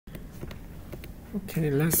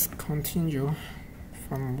Okay, let's continue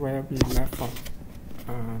from where we left off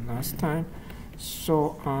last time.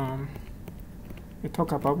 So we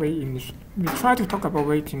talk about we try to talk about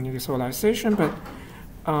weight initialization, but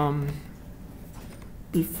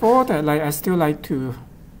before that, I still like to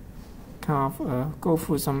kind of go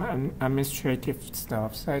through some administrative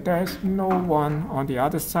stuff. So there's no one on the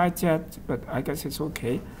other side yet, but I guess it's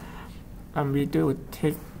okay. We do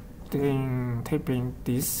taping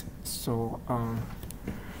this. So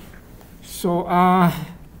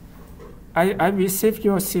I received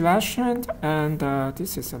your selection, and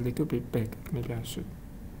this is a little bit big. Maybe I should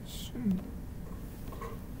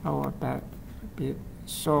lower that a bit.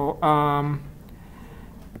 So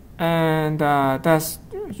and that's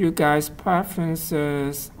you guys'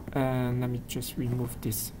 preferences. And let me just remove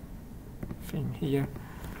this thing here.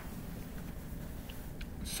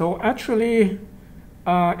 So actually,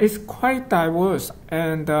 it's quite diverse,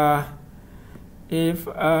 and if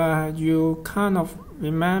you kind of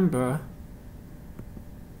remember,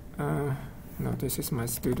 no, this is my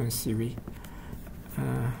student CV.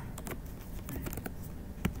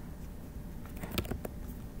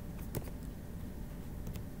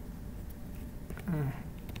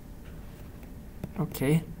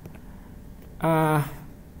 Okay.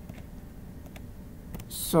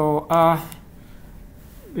 So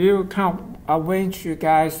we'll kind of arrange you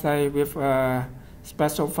guys with a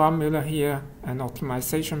special formula here, an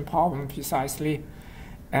optimization problem precisely.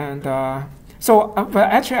 And but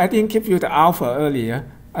actually I didn't give you the alpha earlier.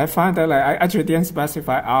 I found that I actually didn't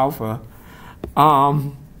specify alpha.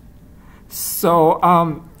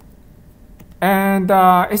 And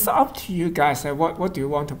it's up to you guys. What do you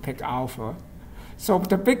want to pick alpha? So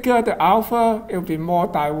the bigger the alpha, it will be more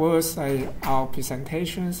diverse our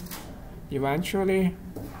presentations eventually.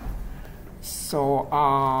 So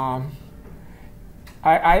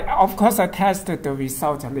I of course I tested the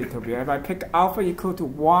result a little bit. If I pick alpha equal to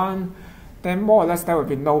 1, then more or less there will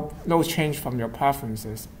be no change from your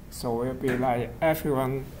preferences. So it will be like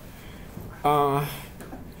everyone.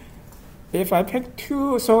 If I pick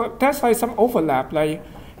 2, so that's like some overlap. Like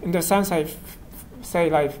in the sense I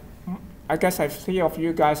guess 3 of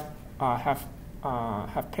you guys have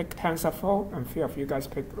picked TensorFlow, and 3 of you guys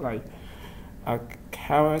picked like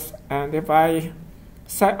Keras. And if I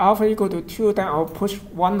set alpha equal to 2, then I'll push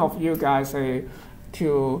one of you guys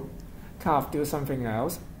to kind of do something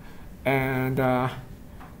else. And but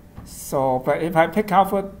if I pick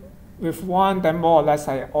alpha with 1, then more or less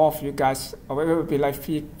all of you guys, it will be like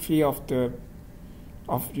 3 of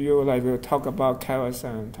you, like we'll talk about Keras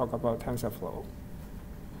and talk about TensorFlow.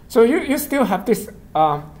 So you still have this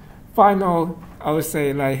final, I would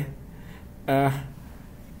say, like a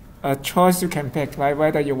choice you can pick, like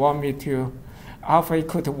whether you want me to alpha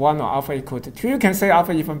equal to 1 or alpha equal to 2. You can say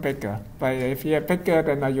alpha even bigger, but if you're bigger,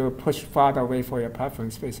 then you push farther away for your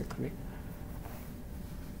preference, basically.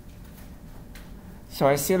 So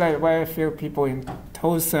I see like very few people in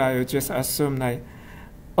Tulsa, you just assume like,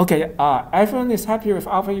 okay, everyone is happy with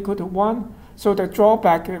alpha equal to 1. So the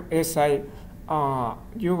drawback is like,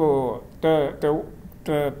 you will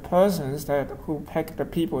the persons who pick the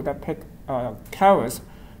people that pick Keras,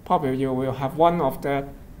 probably you will have one of that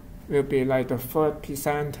will be like the third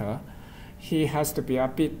presenter. He has to be a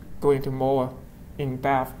bit going to more in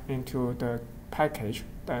depth into the package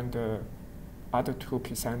than the other 2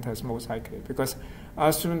 presenters most likely, because I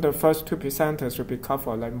assume the first 2 presenters will be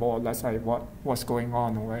covered like more or less like what's going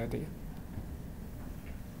on already.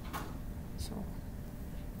 So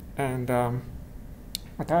and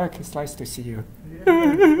Derek, it's nice to see you.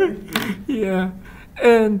 Yeah. Yeah.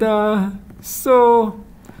 And so,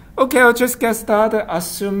 okay, I'll just get started,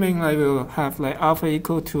 assuming I will have like alpha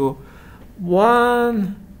equal to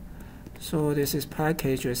 1. So this is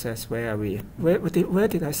packages as where are we? Where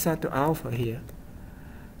did I set the alpha here?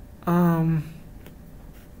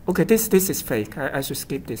 Okay, this is fake. I should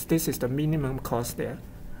skip this. This is the minimum cost there.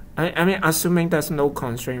 I mean, assuming there's no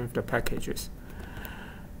constraint with the packages.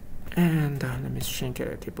 And let me shrink it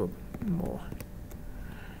a little more.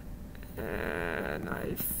 And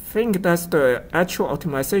I think that's the actual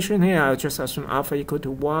optimization here. I'll just assume alpha equal to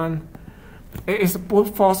 1. It is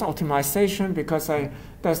brute force optimization because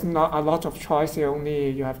there's not a lot of choice here. Only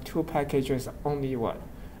you have 2 packages, only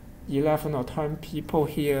 11 or 10 people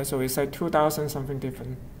here. So it's like 2,000 something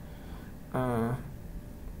different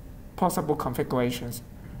possible configurations.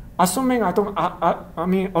 Assuming I don't, I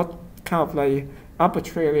mean, kind of like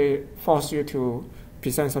arbitrarily force you to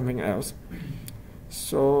present something else.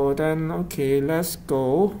 So then, okay, let's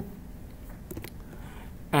go.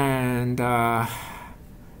 And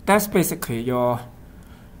that's basically your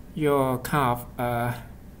kind of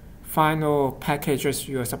final packages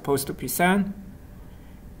you are supposed to present.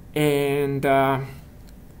 And I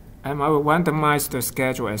will randomize the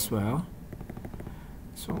schedule as well.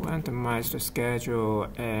 So randomize the schedule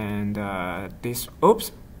and this,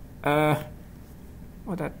 oops,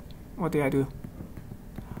 what did I do?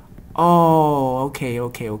 Oh, okay.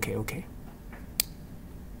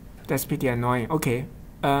 That's pretty annoying. Okay,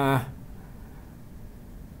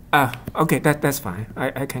 okay, that's fine.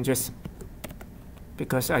 I can just,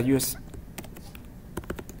 because I use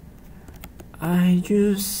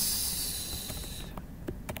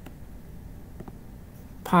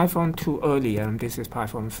Python 2 earlier, and this is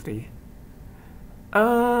Python 3.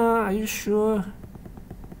 Are you sure?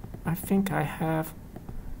 I think I have.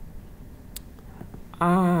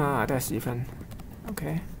 That's even.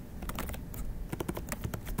 Okay.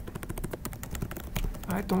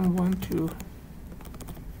 I don't want to.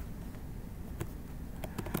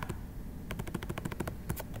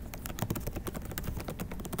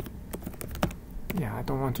 Yeah, I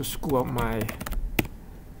don't want to screw up my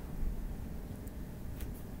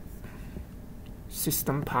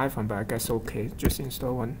system Python, but I guess okay. Just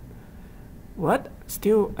install one. What?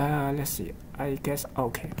 Still, let's see. I guess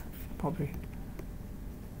okay. Probably.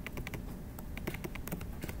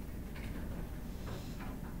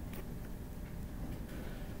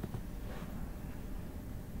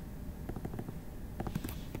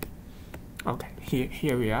 Okay,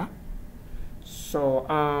 here we are. So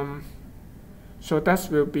so that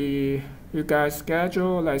will be you guys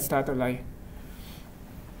schedule like started like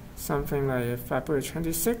something like February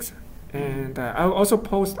 26th, and I'll also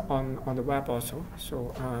post on the web also.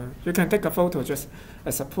 So you can take a photo just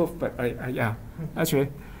as a proof. But yeah, actually,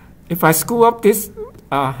 if I screw up this,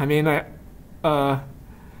 I mean kind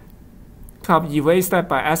of erase that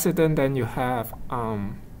by accident, then you have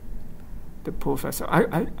the proof. So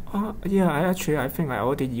yeah, I think I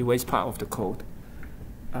already erased part of the code.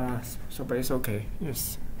 So but it's okay.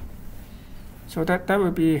 Yes. So that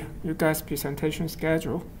will be you guys' presentation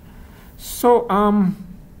schedule. So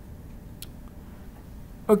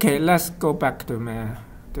okay, let's go back to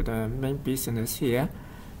the main business here.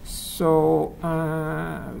 So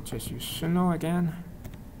just use Suno again.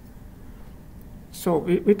 So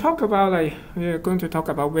we talk about we're going to talk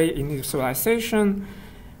about rate initialization.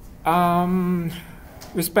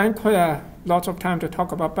 We spent quite a lot of time to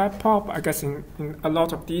talk about backpop, I guess in a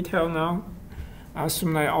lot of detail now. I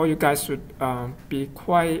assume like all you guys should be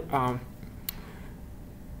quite,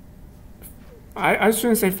 I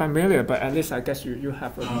shouldn't say familiar, but at least I guess you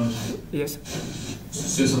have a, yes?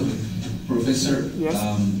 Say something. Professor, yes?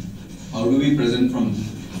 How do we present from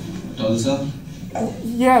Tulsa?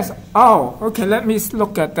 Yes, oh, okay, let me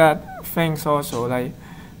look at that things also, like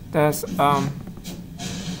there's,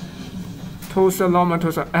 Tulsa, Lawman,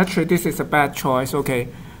 Tulsa. Actually, this is a bad choice. Okay,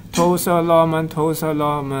 Tulsa, Lawman, Tulsa,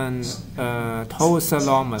 Lawman, Tulsa,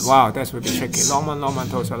 Lawman. Wow, that would be tricky. Lawman,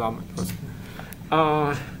 Tulsa, Lawman, Tulsa.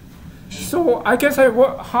 So I guess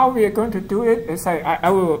how we are going to do it is I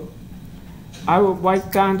will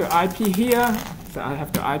write down the IP here. So I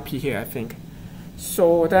have the IP here, I think.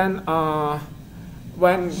 So then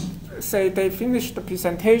when say they finish the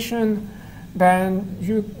presentation, then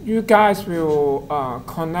you guys will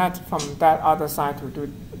connect from that other side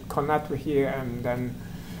to connect to here and then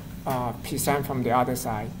present from the other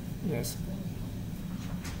side. Yes.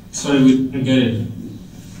 Sorry, we didn't get it.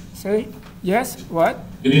 Say yes. What?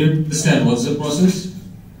 You didn't understand. What's the process?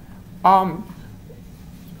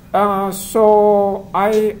 So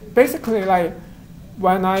I basically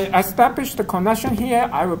when I establish the connection here,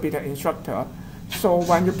 I will be the instructor. So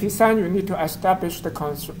when you present, you need to establish the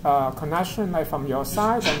connection from your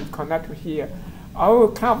side and connect to here. I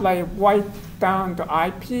will kind of write down the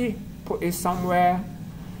IP, put it somewhere,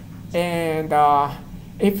 and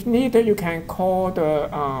if needed, you can call the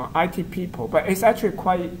IT people. But it's actually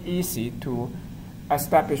quite easy to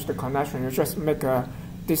establish the connection. You just make a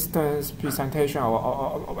distance presentation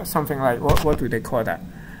or something like what do they call that?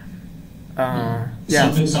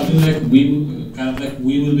 Yeah. Something like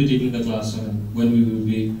we will be taking the class and when we will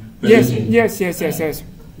be presenting. Yes.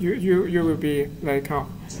 You will be like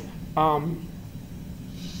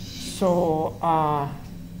so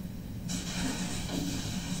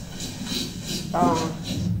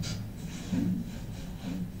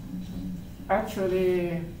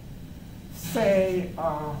actually say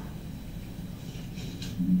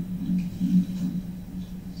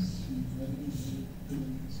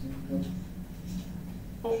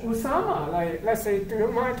Usama, let's say, do you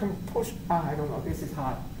mind to push? I don't know. This is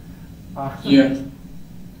hard. Yeah.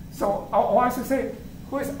 So, or I should say,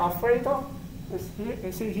 who is Alfredo?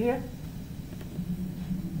 Is he here?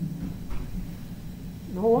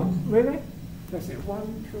 No one? Really? Let's see,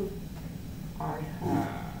 1, 2, I have,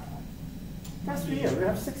 that's weird, we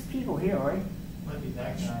have 6 people here, right? Might be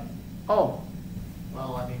that guy. Oh.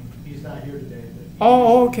 Well, I mean, he's not here today, but.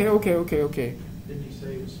 Oh, okay. Didn't he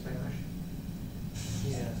say he was Spanish?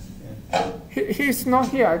 Yeah. He's not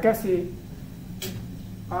here, I guess he,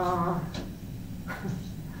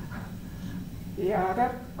 yeah,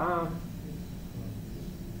 that,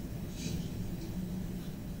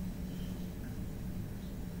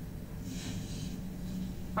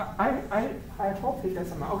 I hope he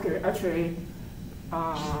doesn't mind. Okay, actually,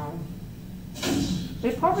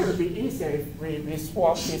 it probably would be easier if we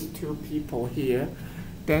swap these 2 people here.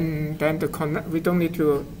 Then we don't need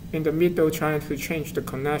to in the middle trying to change the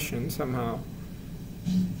connection somehow.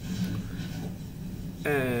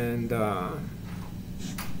 And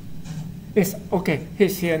it's okay.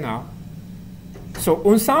 He's here now. So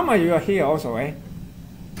Unsama, you are here also, eh?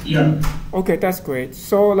 Yeah. Okay, that's great.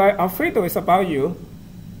 So like Alfredo is about you.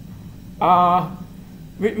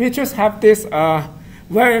 We just have this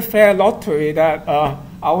very fair lottery that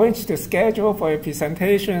arranged the schedule for a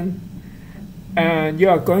presentation, and you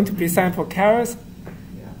are going to present for Karas.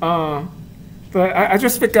 But I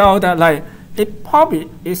just figured out that like it probably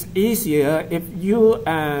is easier if you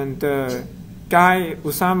and the guy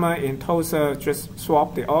Usama in Tulsa just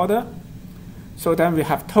swap the order. So then we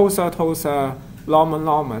have Tulsa,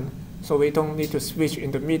 Lawman. So we don't need to switch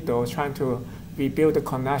in the middle trying to rebuild the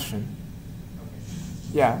connection.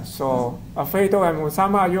 Yeah, so Alfredo and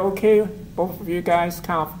Usama, are you okay? Both of you guys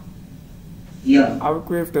kind of. Yeah. I'll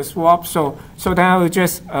agree with the swap. So then I will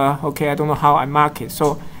just, okay, I don't know how I mark it.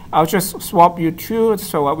 So I'll just swap you 2.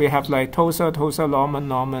 So we have like Tulsa,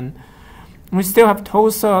 Lawman. We still have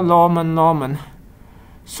Tulsa, Lawman.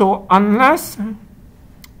 So unless,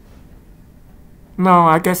 no,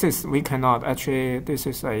 I guess we cannot actually, this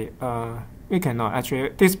is we cannot actually,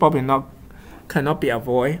 this probably cannot be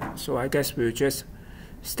avoided. So I guess we'll just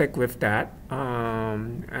stick with that.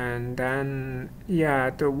 And then,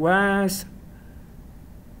 yeah, the West,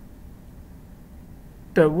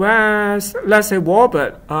 let's say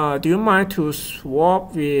Robert, do you mind to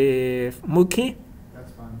swap with Mookie?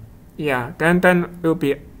 That's fine. Yeah, then it will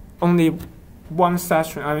be only one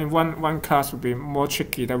session. I mean, one class will be more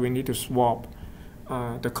tricky that we need to swap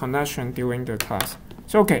the connection during the class.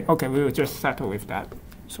 So okay, we will just settle with that.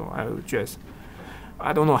 So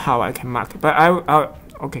I don't know how I can mark it, but I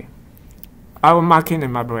will mark it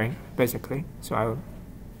in my brain basically. So I will,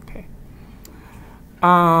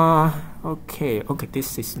 okay. Okay,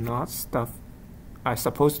 this is not stuff I'm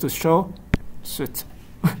supposed to show. Shoot.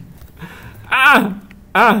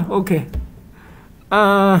 Okay.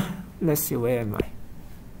 Let's see, where am I?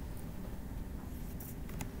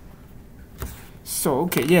 So,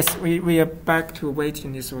 okay, yes, we are back to weight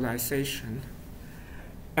initialization.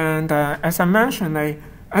 And as I mentioned,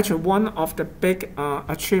 actually one of the big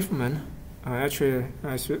achievement, I'm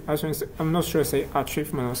not sure say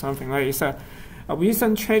achievement or something, right? It's a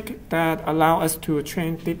recent trick that allows us to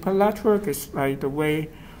train deeper network is like the way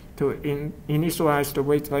to initialize the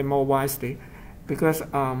weight like more wisely. Because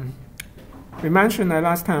we mentioned that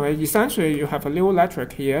last time, right? Essentially you have a little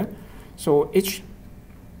network here. So each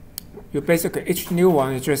new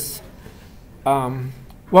one is just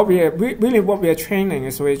what we are training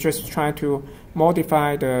is we're just trying to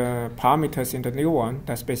modify the parameters in the new one.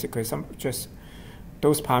 That's basically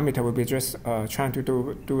those parameters will be just trying to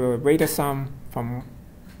do a weighted sum from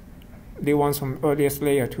new ones from earliest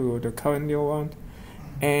layer to the current new one,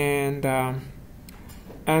 and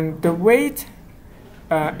the weight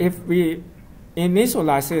if we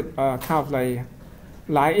initialize it kind of like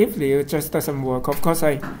naively, it just doesn't work. Of course,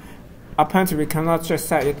 apparently we cannot just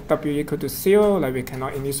set it w equal to 0, like we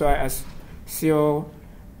cannot initialize as 0.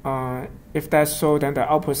 If that's so, then the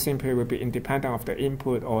output simply will be independent of the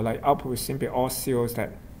input, or like output will simply all zeros.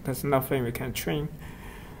 There's nothing we can train.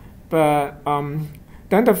 But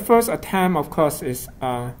then the first attempt, of course, is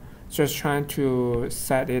just trying to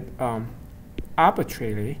set it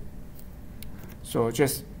arbitrarily. So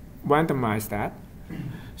just randomize that.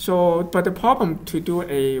 So, but the problem to do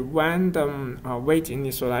a random weight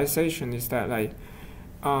initialization is that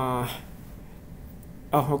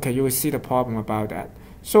okay, you will see the problem about that.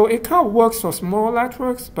 So it kind of works for small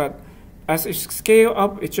networks, but as it scale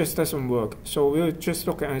up, it just doesn't work. So we'll just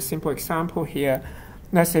look at a simple example here.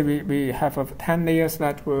 Let's say we have a 10 layers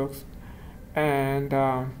network, and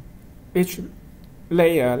each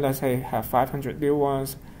layer, let's say, have 500 new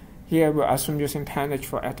ones. Here we'll assume using 10H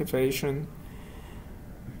for activation.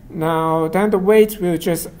 Now, then the weight will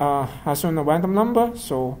just assume a random number.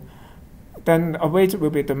 So then a weight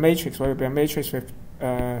will be the matrix, where it will be a matrix with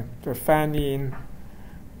the fan in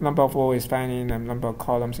number of rows is fan in and number of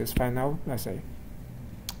columns is fan out, let's say.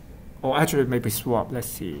 Or actually maybe swap, let's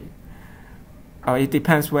see. It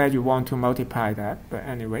depends where you want to multiply that, but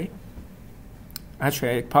anyway.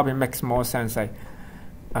 Actually, it probably makes more sense like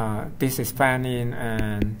this is fan in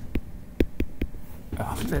and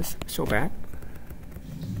let's show back.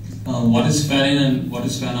 What is fan in and what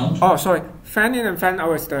is fan out? Oh, sorry. Fan in and fan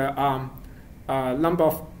out is the number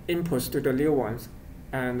of inputs to the new ones,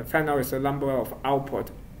 and fan out is the number of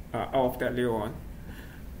output of that new one.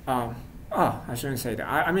 I shouldn't say that.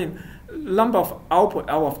 I mean, number of output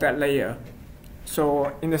out of that layer.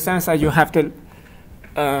 So in the sense that you have the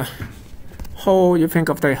whole, you think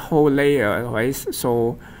of the whole layer, right?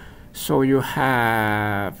 So you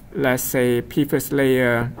have, let's say, previous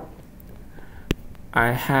layer.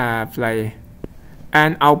 I have like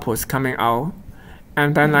n outputs coming out,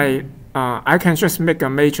 and then I can just make a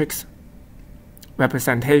matrix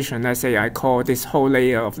representation. Let's say I call this whole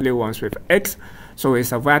layer of new ones with x, so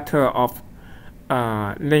it's a vector of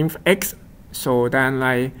length x. So then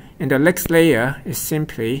like in the next layer is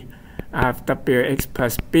simply I have wx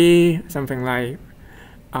plus b, something like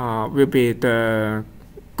will be the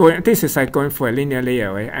going. This is like going for a linear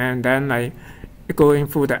layer, right? And then like going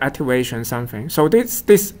through the activation something. So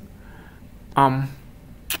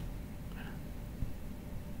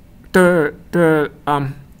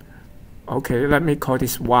okay, let me call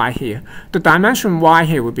this y here. The dimension y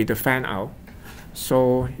here would be the fan out.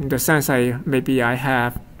 So in the sense maybe I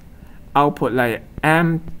have output like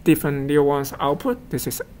m different new ones output. This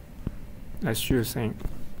is, let's use thing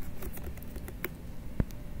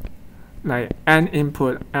like n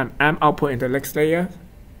input and m output in the next layer.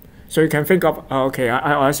 So you can think of, okay,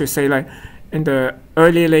 I also say like in the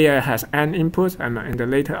early layer has n inputs, and in the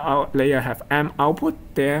later layer have m output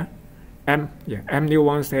there, m new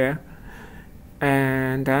ones there,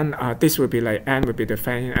 and then this would be like n would be the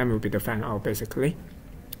fan in, m would be the fan out basically.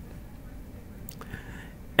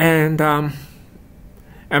 And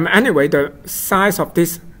anyway, the size of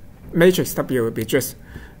this matrix W will be just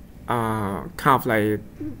kind of like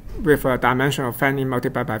with a dimension of fan in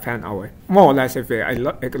multiplied by fan out, more or less if we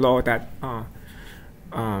ignore that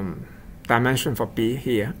dimension for B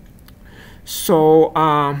here. So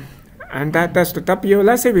and that's the W.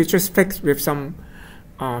 Let's say we just fix with some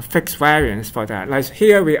fixed variance for that. Like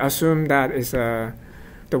here we assume that is the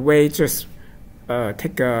way just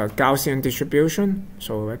take a Gaussian distribution.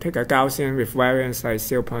 So I take a Gaussian with variance like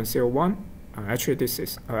 0.01. Actually this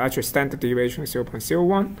is actually standard deviation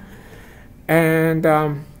 0.01. And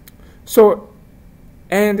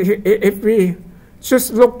if we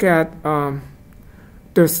just look at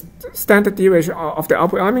the standard deviation of the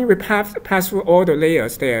output, I mean we pass through all the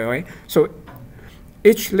layers there, right? So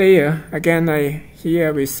each layer, again,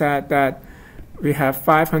 here we said that we have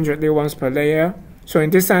 500 new ones per layer. So in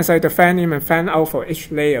this sense, the fan in and fan out for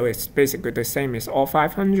each layer is basically the same as all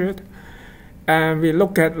 500. And we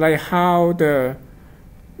look at like how the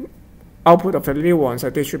output of the new ones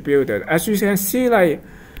are distributed. As you can see, like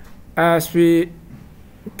as we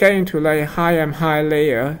get into like higher and higher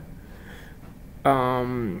layer,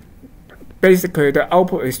 basically the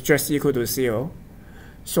output is just equal to 0.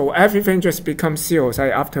 So everything just becomes 0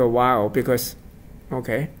 like after a while because,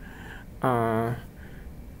 okay,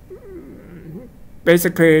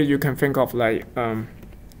 basically you can think of like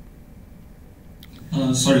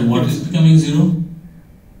sorry, what is becoming 0?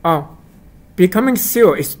 Becoming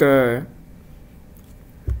 0 is the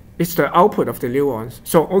output of the new ones.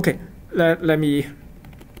 So okay, let me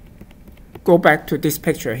go back to this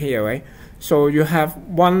picture here, right? So you have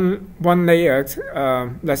one layer.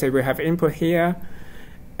 Let's say we have input here,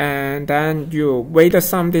 and then you weighted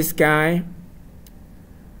sum this guy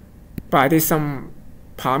by this some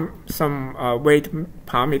weight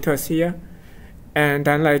parameters here, and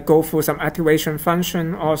then like go through some activation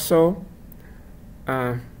function also.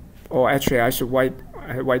 Or actually, I should write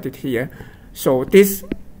it here. So this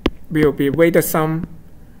will be weighted sum,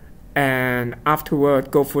 and afterward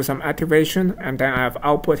go through some activation, and then I have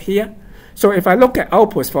output here. So if I look at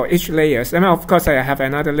outputs for each layers, then of course I have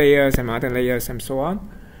another layers and other layers and so on.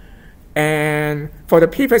 And for the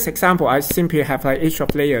previous example, I simply have like each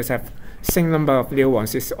of layers have same number of new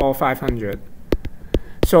ones. It's all 500.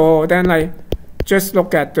 So then like just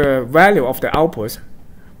look at the value of the outputs,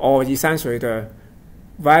 or essentially the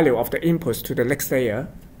value of the inputs to the next layer,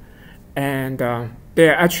 and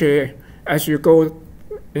they're actually, as you go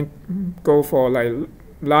for like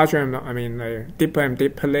larger, I mean like deeper and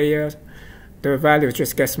deeper layers, the value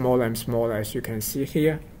just gets smaller and smaller, as you can see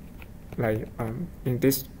here, like in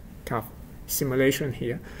this kind of simulation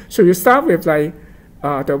here. So you start with like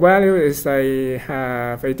the value is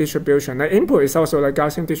have a distribution. The input is also like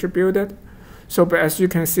Gaussian distributed. So, but as you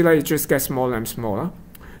can see, like it just gets smaller and smaller.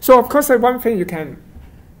 So, of course, one thing you can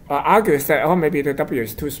argue is that, oh, maybe the W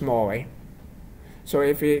is too small, right? So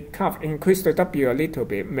if we kind of increase the W a little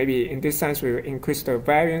bit, maybe in this sense we will increase the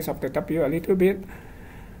variance of the W a little bit.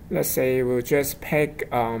 Let's say we'll just pick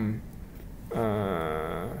W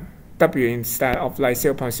instead of like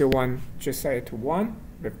 0.01, just set it to 1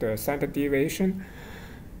 with the standard deviation.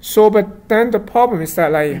 So, but then the problem is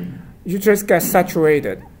that like you just get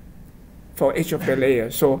saturated for each of the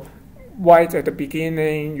layers. So right at the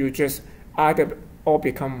beginning, you just either all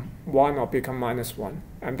become 1 or become -1.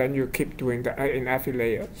 And then you keep doing that in every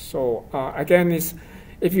layer. So again,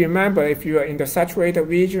 if you remember, if you are in the saturated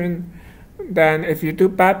region, then if you do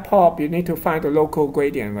back pop, you need to find the local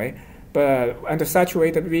gradient, right? But in the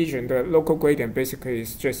saturated region, the local gradient basically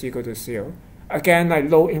is just equal to 0. Again,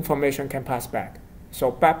 like low information can pass back.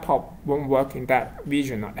 So back pop won't work in that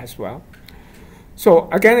region as well. So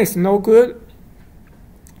again, it's no good.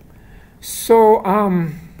 So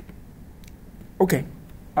okay.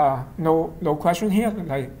 No question here,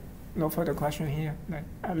 like no further question here. Like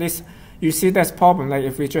at least you see that's problem. Like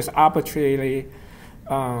if we just arbitrarily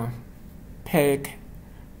pick,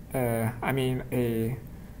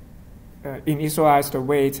 initialize the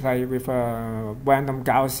weight like with a random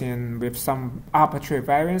Gaussian with some arbitrary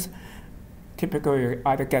variance, typically you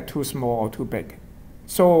either get too small or too big.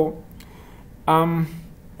 So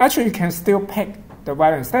actually you can still pick the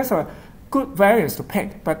variance. That's a good variance to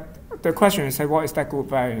pick, but the question is, like, what is that good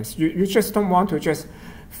variance? You just don't want to just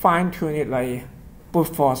fine-tune it like brute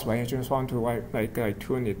force, right? You just want to like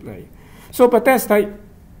tune it like. So, but that's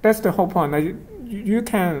the whole point. Like, you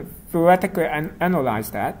can theoretically analyze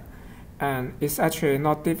that, and it's actually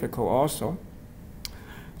not difficult also.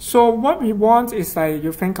 So what we want is like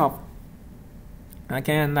you think of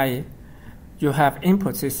again like you have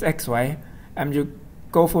inputs is X, right? And you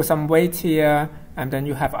go for some weight here, and then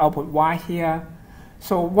you have output Y here.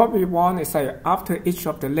 So what we want is like after each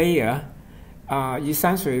of the layer,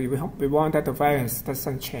 essentially we want that the variance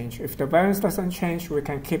doesn't change. If the variance doesn't change, we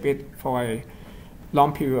can keep it for a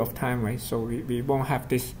long period of time, right? So we won't have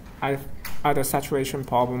this either saturation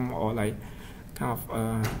problem or like kind of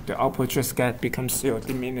the output just becomes 0,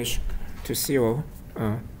 diminished to 0,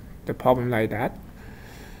 the problem like that.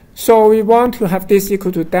 So we want to have this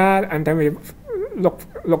equal to that, and then we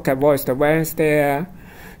look at what is the variance there.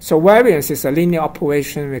 So variance is a linear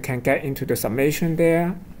operation. We can get into the summation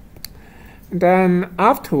there. Then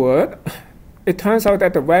afterward, it turns out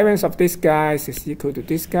that the variance of this guy is equal to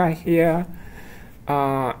this guy here.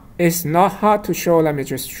 It's not hard to show. Let me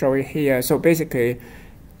just show it here. So basically,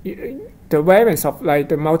 the variance of like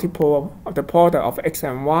the multiple of the product of x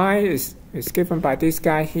and y is given by this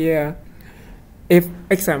guy here. If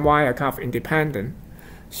x and y are kind of independent.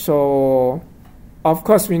 So of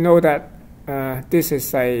course we know that this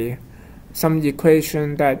is some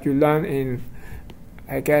equation that you learn in,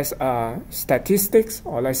 I guess, statistics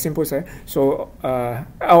or like simple say. So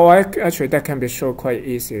actually that can be shown quite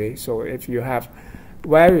easily. So if you have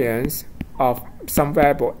variance of some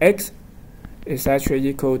variable x is actually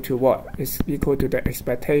equal to what? It's equal to the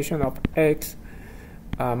expectation of x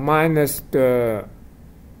minus the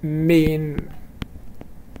mean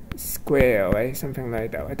square, right? Something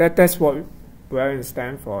like that. That's what variance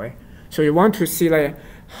stands for, right? So you want to see like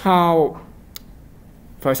how,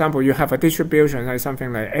 for example, you have a distribution like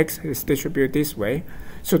something like x is distributed this way.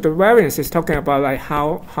 So the variance is talking about like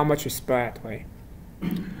how much is spread, right?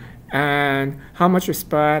 And how much is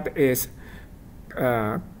spread is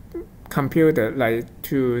computed like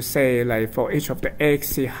to say like for each of the x,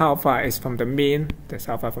 see how far is from the mean. That's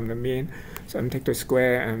how far from the mean. So I'm take the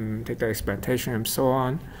square and take the expectation and so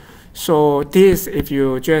on. So this, if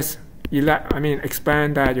you just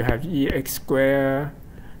expand that, you have ex squared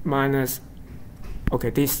minus, okay,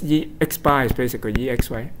 this x bar is basically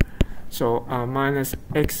ex, right? So minus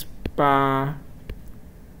x bar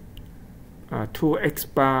 2x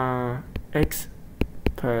bar x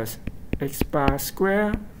plus x bar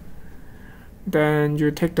square. Then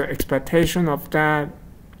you take the expectation of that.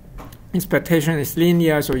 Expectation is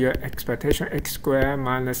linear, so your expectation x squared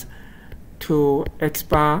minus 2x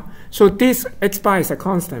bar. So this x bar is a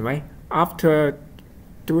constant, right? After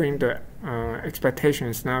doing the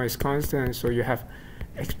expectations, now is constant, so you have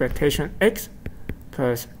expectation x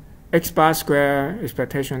plus x bar square,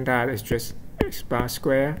 expectation that is just x bar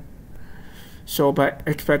square. So but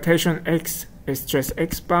expectation x is just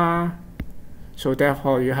x bar, so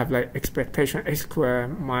therefore you have like expectation x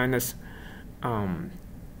squared minus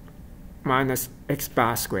minus x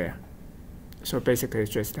bar square. So basically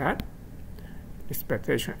it's just that.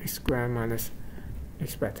 expectation x squared minus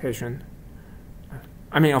expectation.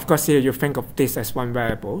 I mean, of course, here you think of this as one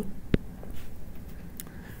variable.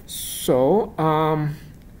 So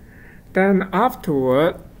then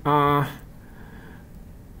afterward,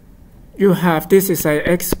 you have this is a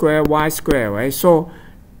x squared y squared, right? So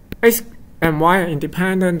x and y are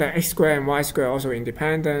independent, then x squared and y squared are also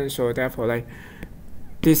independent. So therefore, like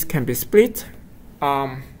this can be split.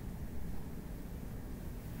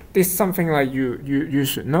 This is something like you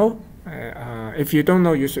should know. If you don't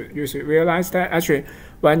know, you should realize that actually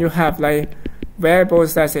when you have like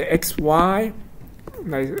variables, let's say x, y,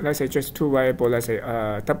 like let's say just two variables, let's say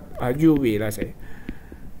uv, let's say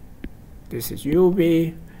this is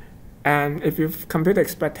uv, and if you compute the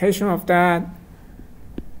expectation of that,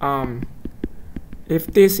 if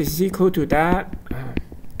this is equal to that,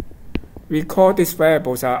 we call these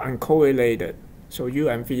variables are uncorrelated. So u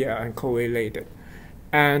and v are uncorrelated.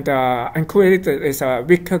 And uncorrelated is a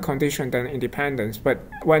weaker condition than independence, but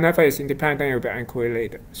whenever it's independent, it will be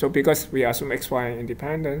uncorrelated. So because we assume x, y are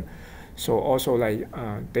independent, so also like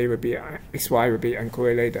they will be x, y will be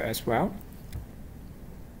uncorrelated as well.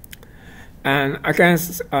 And again,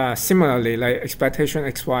 similarly, like expectation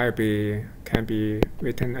x, y can be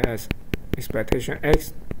written as expectation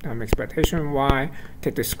x times expectation y.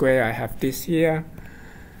 Take the square. I have this here.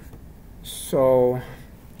 So.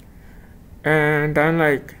 And then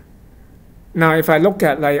like now if I look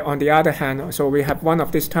at like on the other hand, so we have one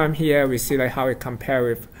of this term here, we see like how it compare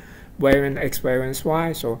with variance x variance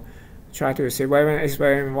y. So try to see variance x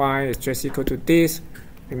variance y is just equal to this.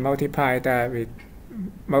 We multiply that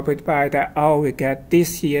out, we get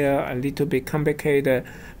this here, a little bit complicated.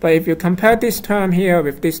 But if you compare this term here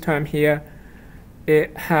with this term here,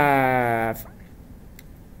 it have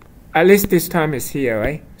at least this term is here,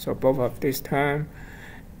 right? So both of this term.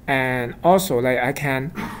 And also, like I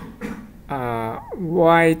can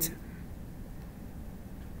write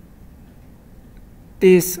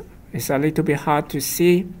this is a little bit hard to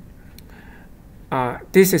see.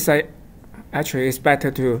 This is actually it's better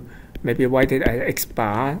to maybe write it as x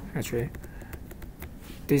bar. Actually,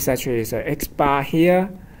 this actually is a x bar here,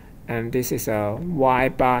 and this is a y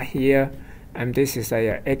bar here, and this is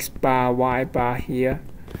a x bar y bar here.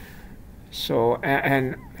 So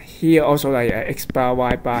and here also like x bar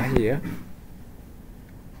y bar here,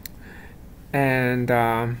 and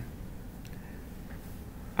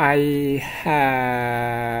I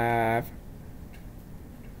have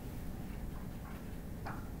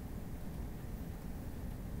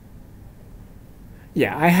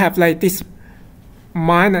I have like this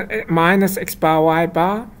minus x bar y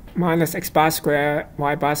bar minus x bar square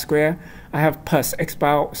y bar square. I have plus x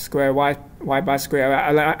bar square y bar square.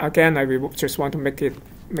 Again, I just want to make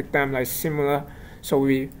them like similar, so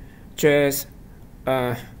we just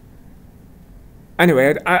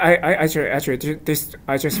anyway I actually this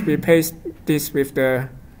I just replace this with the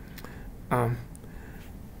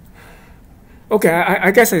okay,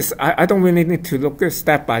 I guess it's I don't really need to look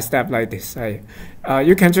step by step like this.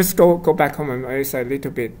 You can just go back home, and it's a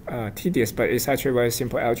little bit tedious, but it's actually very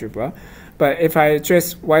simple algebra. But if I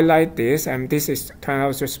just write like this, and this is turn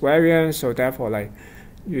out just variance, so therefore like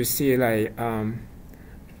you see like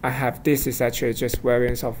I have this is actually just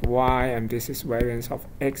variance of y, and this is variance of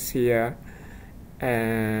x here,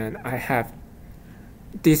 and I have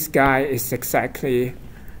this guy is exactly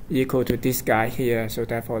equal to this guy here, so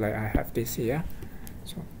therefore like I have this here.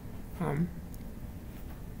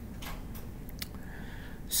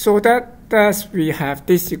 So that's we have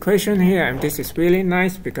this equation here, and this is really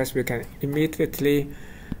nice because we can immediately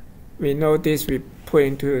we know this, we put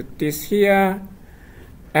into this here,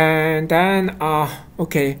 and then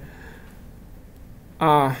okay,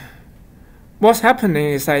 what's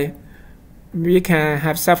happening is like we can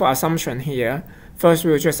have several assumptions here. First,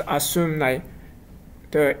 we'll just assume like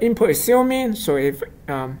the input is zero mean, so if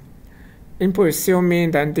input is zero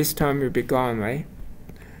mean, then this term will be gone, right?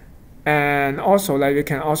 And also like we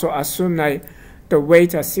can also assume like the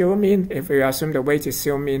weight is zero mean. If we assume the weight is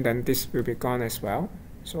zero mean, then this will be gone as well.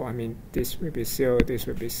 So I mean this will be zero, this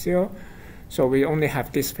will be zero. So we only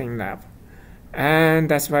have this thing left. And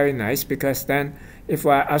that's very nice, because then if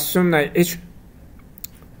I assume like x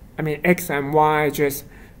and y just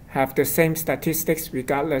have the same statistics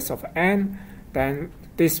regardless of n, then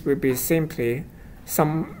this will be simply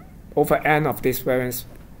sum over n of this variance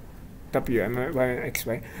w and variance x,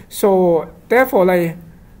 right? So therefore like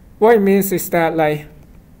what it means is that like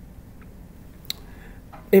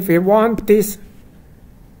if we want this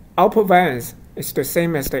output variance is the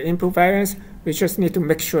same as the input variance, we just need to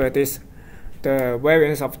make sure the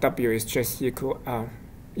variance of w is just equal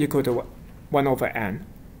to 1 over n.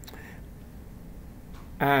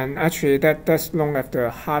 And actually, that's known as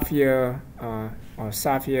the half year or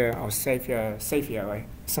Savior or Savior, right?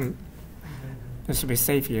 It should be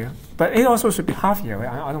Savior, but it also should be half year, right?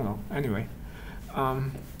 I don't know. Anyway,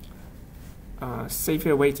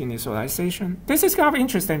 Savior weight initialization. This is kind of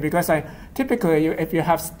interesting because typically if you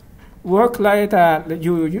have work like that,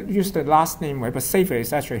 you use the last name, right? But Savior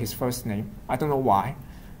is actually his first name. I don't know why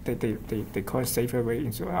they call it Savior weight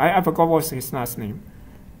initialization. I forgot what's his last name.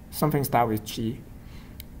 Something start with G.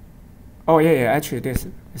 Oh yeah. Actually, this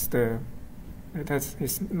is that's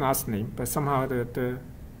his last name, but somehow the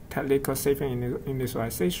technical saving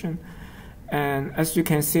initialization. And as you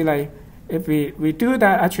can see, like if we do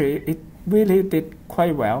that, actually it really did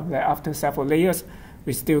quite well. Like after several layers,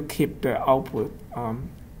 we still keep the output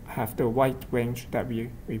have the wide range that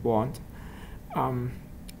we want.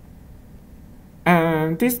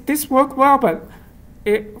 And this worked well, but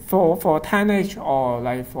for 10H or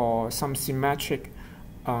like for some symmetric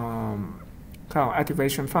kind of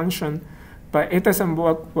activation function, but it doesn't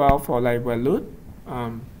work well for like valute.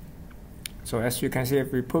 So as you can see,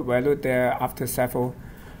 if we put valute there after several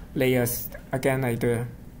layers, again like the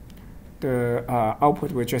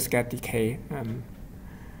output will just get decay.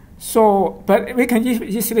 But we can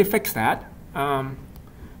easily fix that.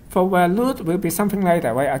 For valute will be something like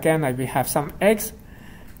that, right? Again, like we have some x,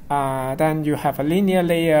 then you have a linear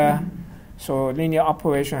layer, so linear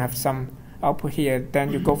operation have some output here.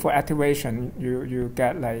 Then you go for activation, you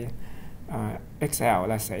get like XL,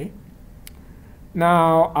 let's say.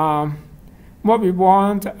 Now, what we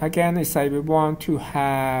want again is like we want to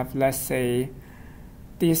have, let's say,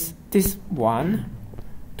 this one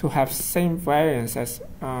to have same variance as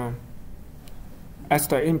the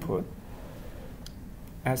input.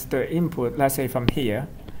 As the input, let's say from here,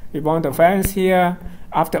 we want the variance here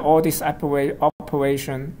after all this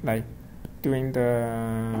operation, like doing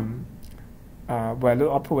the value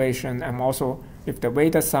operation, and also if the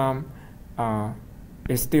weighted sum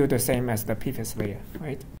is still the same as the previous layer,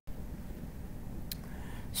 right?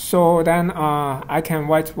 So then I can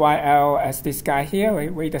write YL as this guy here,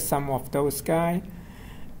 right? Weighted sum of those guys,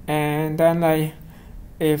 and then like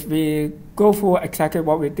if we go for exactly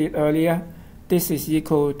what we did earlier, this is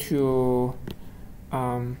equal to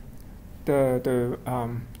n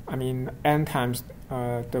times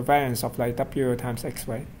the variance of like W times X,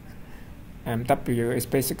 right? And W is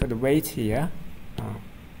basically the weight here.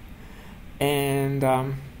 And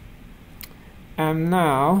now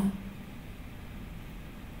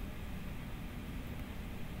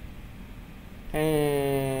and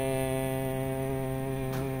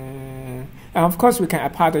of course we can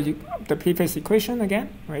apply the previous equation again,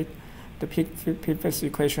 right? The previous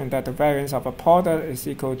equation that the variance of a product is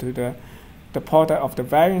equal to the product of the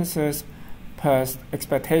variances plus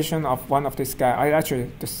expectation of one of this guy.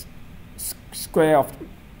 Actually the square of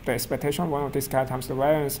the expectation of one of this guy times the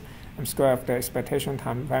variance, and square of the expectation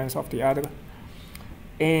times variance of the other.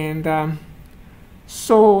 And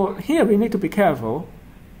so here we need to be careful.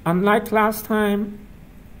 Unlike last time,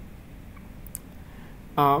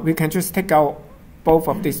 we can just take out both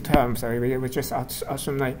of these terms. We just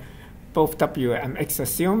assume like both W and X are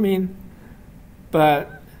zero mean.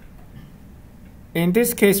 But in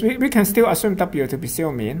this case, we can still assume W to be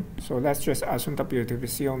zero mean. So let's just assume W to be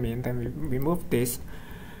zero mean. Then we remove this.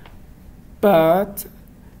 But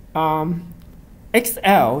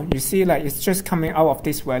XL, you see, like it's just coming out of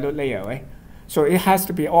this value layer, right? So it has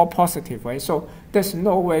to be all positive, right? So there's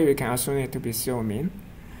no way we can assume it to be zero mean.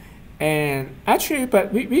 And actually,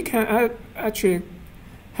 but we can actually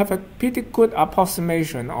have a pretty good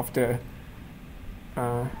approximation of the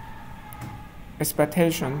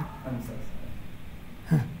expectation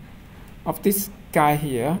of this guy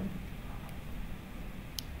here.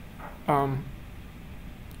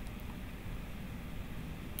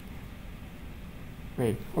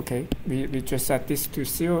 Wait, okay, we just set this to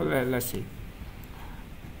 0. Let's see.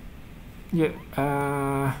 Yeah,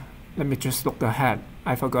 let me just look ahead.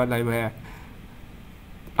 I forgot like where.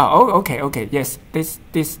 Oh, okay. Yes, this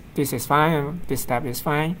is fine. This step is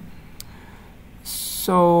fine.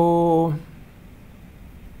 So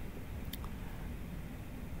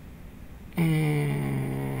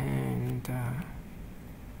and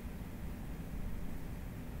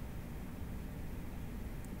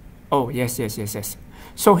oh yes.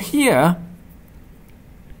 So here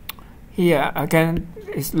again,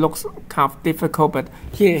 it looks kind of difficult, but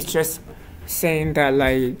here it's just saying that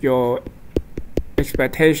like your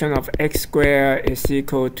expectation of x squared is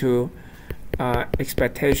equal to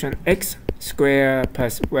expectation x squared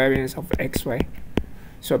plus variance of x, right?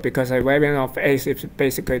 So because the variance of x is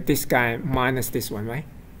basically this guy minus this one, right?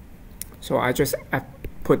 So I just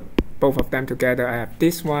put both of them together, I have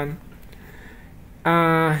this one.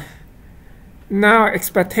 Now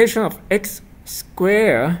expectation of x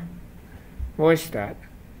squared, what is that?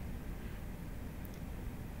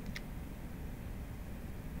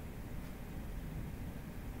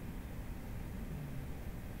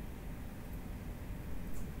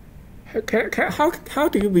 How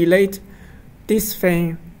do you relate this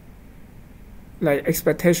thing, like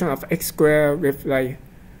expectation of x squared, with like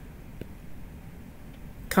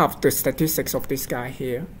kind of the statistics of this guy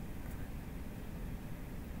here?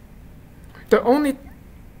 The only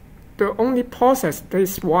process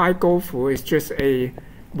this y go through is just a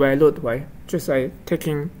valued, right? Just like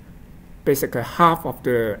taking basically half of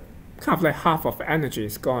the half of energy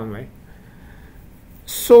is gone, right?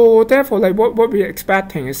 So therefore, like what we're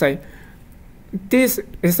expecting is like this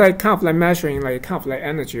is like kind of like measuring like kind of like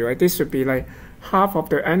energy, right? This should be like half of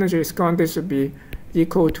the energy is gone. This should be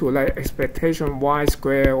equal to like expectation y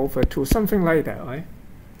squared over 2, something like that, right?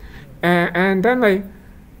 And then like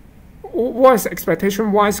what is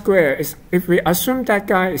expectation y squared? Is if we assume that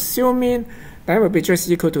guy is zero mean, that will be just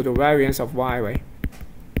equal to the variance of y, right?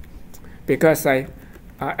 Because like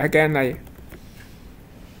again, like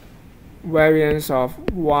variance of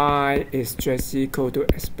y is just equal to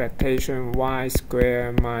expectation y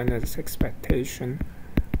squared minus expectation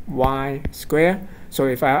y squared. So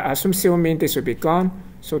if I assume zero mean, this will be gone.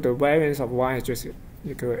 So the variance of y is just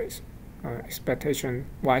equal to expectation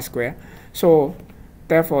y squared. So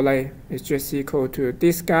therefore, like it's just equal to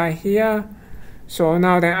this guy here. So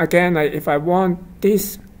now then again, like if I want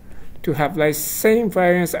this to have like same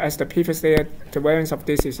variance as the previous layer, the variance of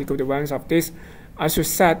this is equal to the variance of this, I should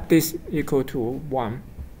set this equal to 1.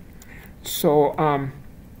 So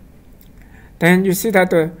then you see that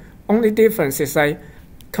the only difference is like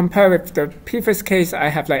compared with the previous case, I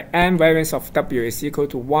have like n variance of w is equal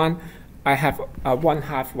to 1. I have a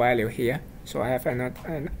 1/2 value here. So I have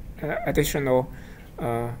an additional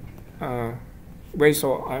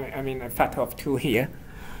ratio, I mean a factor of 2 here.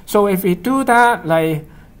 So if we do that, like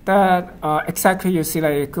that, exactly you see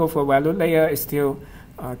like go for value layer, it still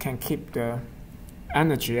can keep the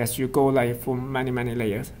energy as you go like for many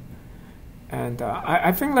layers. And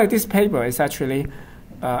I think like this paper is actually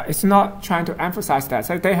it's not trying to emphasize that.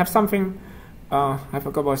 So they have something I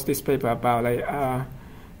forgot what's this paper about. Like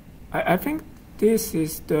I think this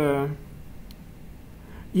is the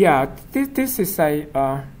this is like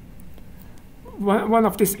one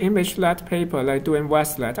of this image-led paper like doing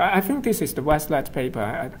Westlet. I think this is the Westlet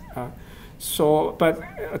paper. So but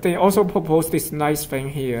they also propose this nice thing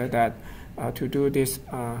here that to do this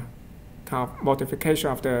kind of modification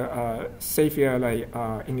of the Xavier like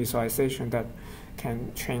initialization that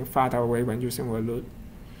can train farther away when using a loop.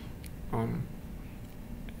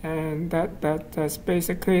 And that's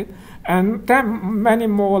basically it. And there are many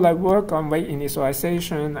more like work on weight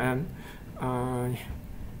initialization and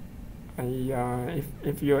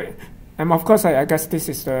if you're, and of course I guess this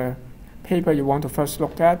is the paper you want to first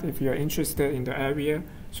look at if you're interested in the area.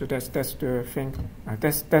 So that's the thing.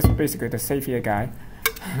 That's basically the Xavier guy.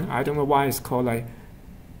 I don't know why it's called like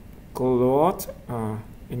Glot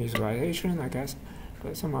initialization, I guess,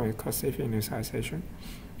 but somehow it's called Xavier initialization.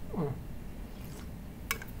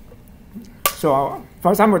 So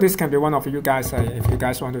for example, this can be one of you guys, if you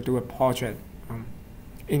guys want to do a project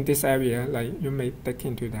in this area, like you may look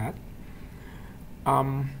into that.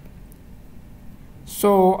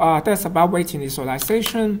 So that's about weight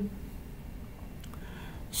initialization.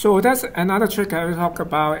 So that's another trick I will talk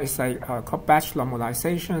about is like called batch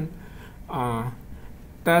normalization.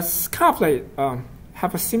 That's kind of like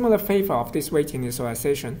have a similar flavor of this weight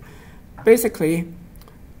initialization. Basically,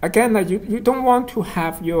 again, like you don't want to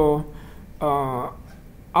have your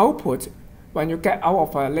output when you get out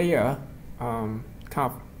of a layer, kind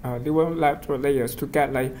of lateral layers to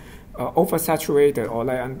get like oversaturated or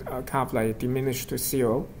like kind of like diminished to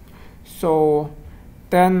 0. So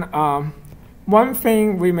then one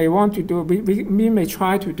thing we may want to do, we may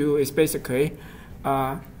try to do is basically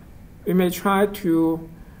we may try to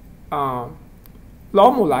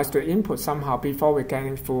normalize the input somehow before we're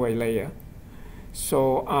getting through a layer.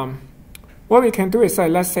 So what we can do is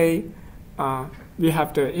let's say we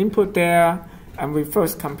have the input there, and we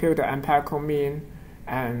first compute the empirical mean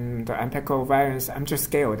and the empirical variance, and just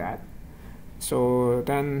scale that. So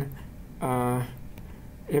then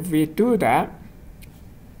if we do that,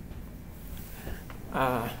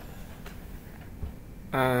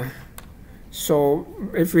 so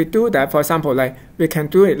if we do that, for example, like we can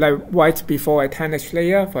do it like right before a 10H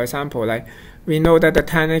layer. For example, like we know that the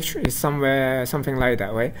 10H is somewhere, something like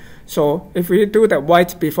that, right? So if we do that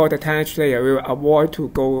right before the 10H layer, we will avoid to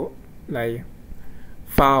go like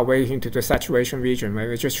far away into the saturation region, right?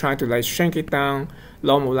 We're just trying to like shrink it down,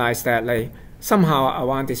 normalize that like somehow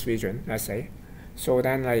around this region, let's say. So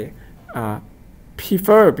then like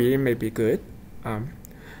preferably it may be good.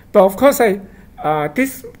 But of course like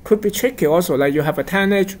this could be tricky also. Like you have a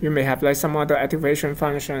 10H, you may have like some other activation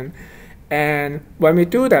function. And when we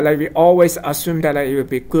do that, like we always assume that like, it would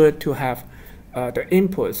be good to have the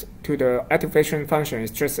inputs to the activation function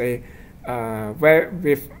is just a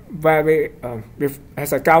with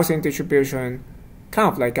as a Gaussian distribution,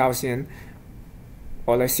 kind of like Gaussian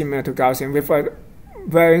or like similar to Gaussian with a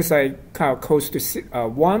variance like kind of close to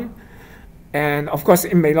 1. And of course,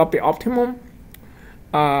 it may not be optimum.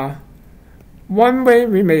 One way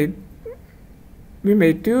we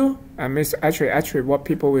may do, actually what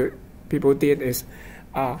people did is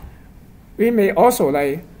we may also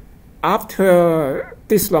like after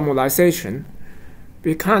this normalization,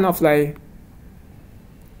 we kind of like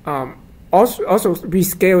also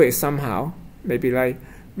rescale it somehow. Maybe like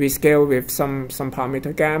rescale with some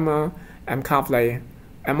parameter gamma, and kind of like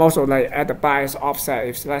also like add the bias offset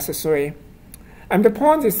if necessary. And the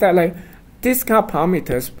point is that like these kind of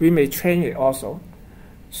parameters we may train it also.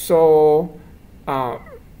 So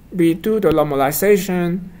we do the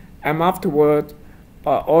normalization, and afterward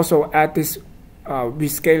also add this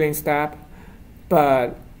rescaling step,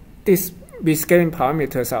 but these rescaling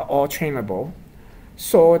parameters are all trainable.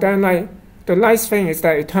 So then like the nice thing is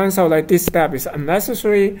that it turns out like this step is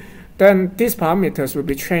unnecessary, then these parameters will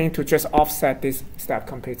be trained to just offset this step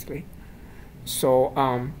completely. So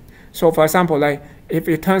so for example, like if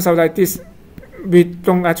it turns out like this we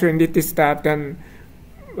don't actually need this step, then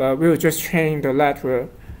we will just train the lateral,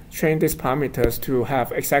 train these parameters to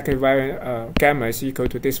have exactly variance gamma is equal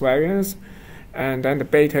to this variance, and then the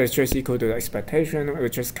beta is just equal to the expectation. We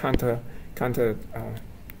just counter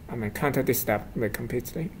this step like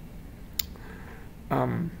completely.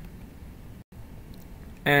 And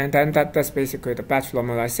then that's basically the batch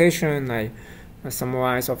normalization, like a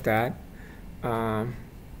summarize of that.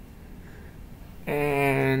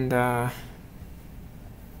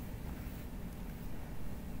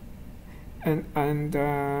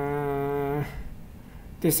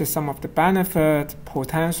 This is some of the benefit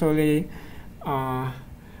potentially.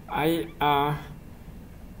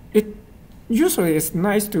 It usually it's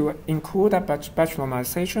nice to include that batch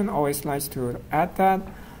normalization. Always nice to add that.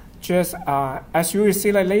 Just as you will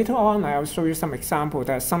see like later on, I will show you some example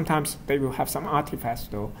that sometimes they will have some artifacts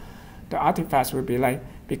though. The artifacts will be like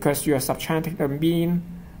because you are subtracting the mean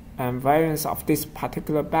and variance of this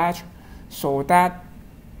particular batch, so that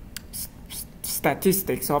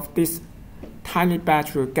statistics of this tiny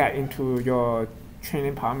batch will get into your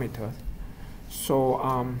training parameters. So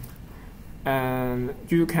and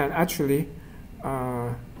you can actually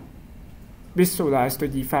visualize the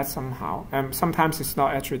effect somehow, and sometimes it's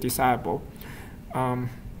not actually desirable.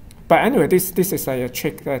 But anyway, this is a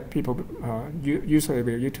trick that people usually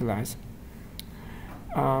will utilize.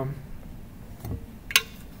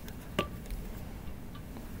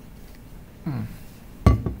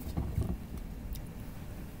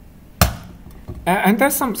 And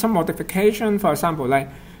there's some modification. For example, like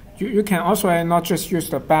you can also not just use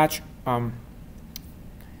the batch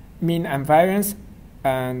mean and variance,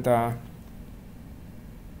 and I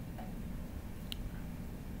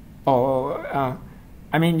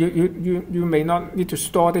mean you may not need to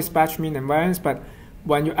store this batch mean and variance, but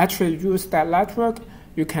when you actually use that network,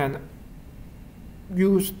 you can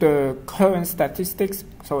use the current statistics,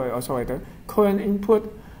 the current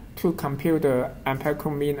input to compute the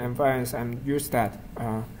empirical mean and variance, and use that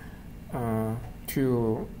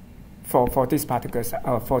for this particular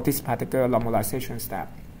normalization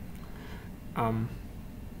step.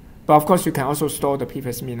 But of course, you can also store the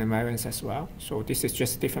previous mean and variance as well. So this is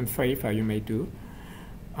just different flavor you may do.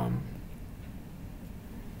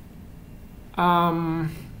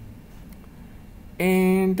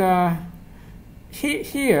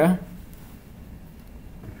 Here,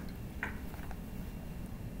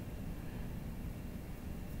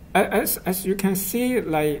 as you can see,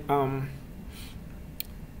 like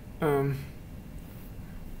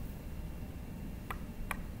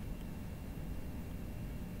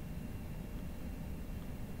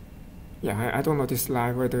yeah, I don't know this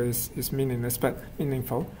slide whether it's meaningless but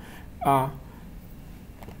meaningful.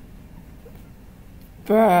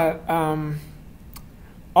 But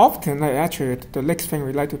often, like actually, the next thing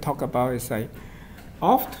we like to talk about is like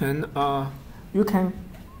often you can.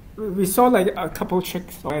 We saw like a couple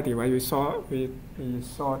tricks already, right? We saw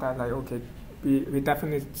that like okay, we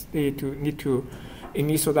definitely need to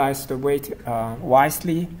initialize the weight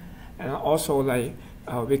wisely, and also like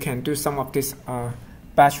we can do some of this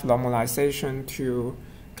batch normalization to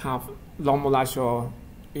kind of normalize your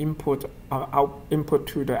input input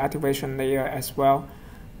to the activation layer as well,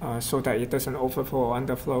 so that it doesn't overflow or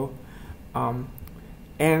underflow.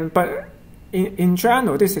 But in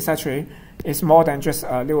general, this is actually more than just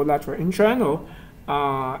a neural network. In general,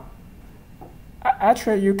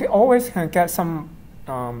 actually you always can get some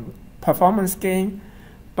performance gain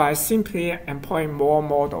by simply employing more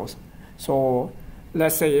models. So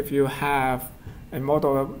let's say if you have a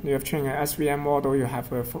model, you have trained an SVM model, you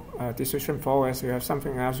have a decision forest, you have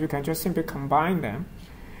something else, you can just simply combine them.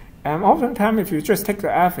 And oftentimes, if you just take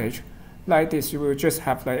the average like this, you will just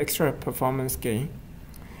have like extra performance gain.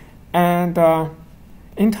 And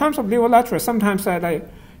in terms of neural networks, sometimes like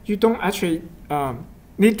you don't actually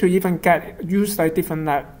need to even use like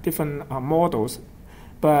different models,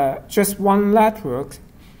 but just one network,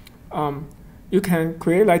 you can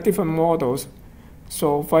create like different models.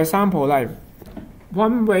 So for example, like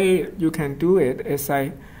one way you can do it is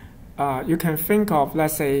like you can think of,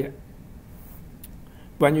 let's say,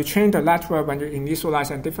 when you train the network, when you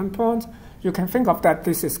initialize at different points, you can think of that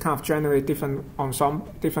this is kind of generate different ensemble,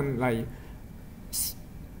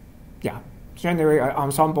 generate an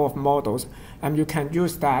ensemble of models, and you can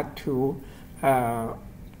use that to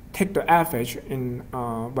take the average in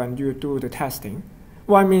when you do the testing.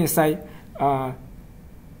 What I mean is like,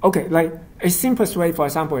 okay, like a simplest way, for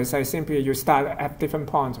example, is like simply you start at different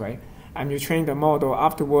points, right? And you train the model.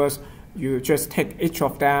 Afterwards, you just take each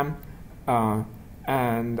of them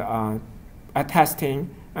and at testing,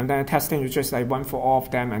 and then at testing you just like one for all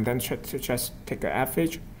of them, and then just take the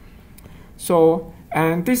average. So,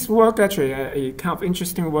 and this work actually a kind of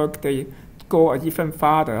interesting work. They go even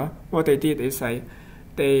farther. What they did is like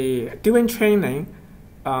during training,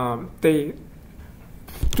 they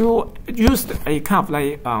used a kind of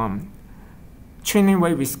like training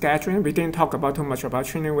weight rescheduling. We didn't talk about too much about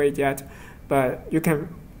training weight yet, but you can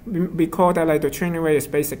recall that like the training weight is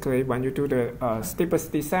basically when you do the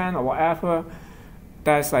steepest descent or whatever,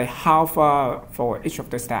 that's like half for each of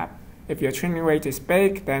the steps. If your training weight is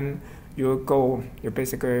big, then you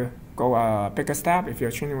basically go a bigger step. If your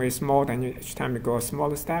training weight is small, then each time you go a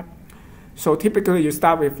smaller step. So typically you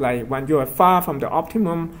start with like when you are far from the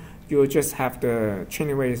optimum, you just have the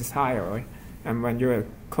training weight is higher, right? And when you're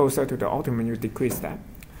closer to the optimum, you decrease that.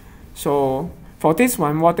 So for this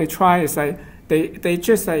one, what they try is like they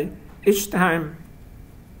just like each time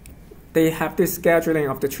they have this scheduling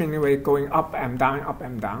of the training weight going up and down, up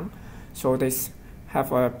and down. So they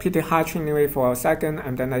have a pretty high training weight for a second,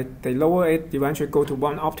 and then they lower it, eventually go to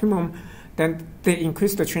one optimum, then they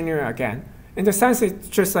increase the training weight again. In the sense, it's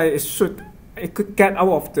just like it could get out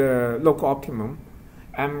of the local optimum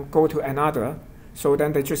and go to another. So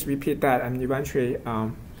then they just repeat that and eventually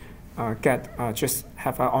just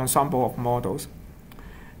have an ensemble of models.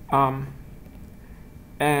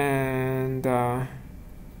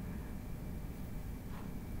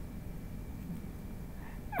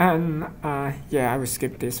 Yeah, I will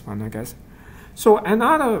skip this one, I guess. So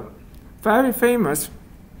another very famous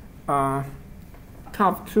kind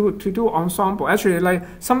of to do ensemble. Actually, like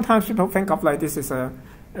sometimes people think of like this is a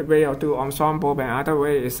way of do ensemble, but another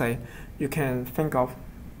way is like you can think of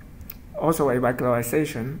also a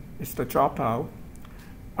regularization. It's the dropout.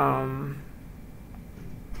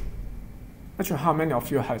 Actually, how many of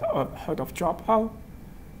you have heard of dropout?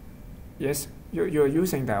 Yes, you're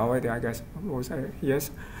using that already, I guess.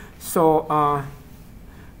 Yes. So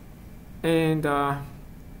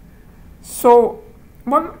so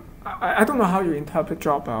one, I don't know how you interpret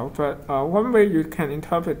dropout, but one way you can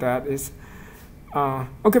interpret that is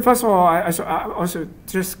okay. First of all, I also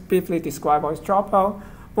just briefly describe what is dropout.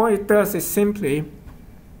 What it does is simply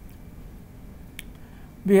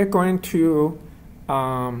we are going to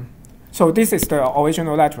so this is the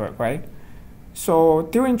original network, right? So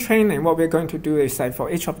during training, what we're going to do is like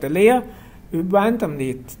for each of the layer, we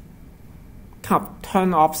randomly kind of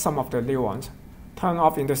turn off some of the new ones. Turn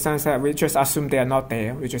off in the sense that we just assume they are not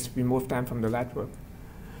there. We just remove them from the network.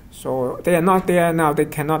 So they are not there now. They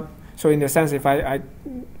cannot. So in the sense, if I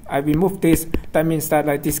remove this, that means that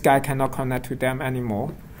like this guy cannot connect to them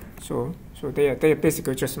anymore. So they are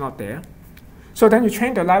basically just not there. So then you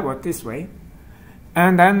train the network this way,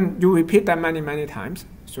 and then you repeat that many times.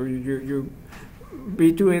 So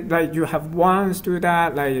we do it like you have once do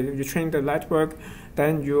that, like you train the network,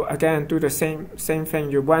 then you again do the same thing.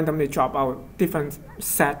 You randomly drop out different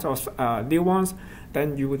sets of new ones.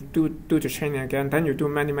 Then you would do the training again. Then you do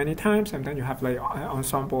many times, and then you have like an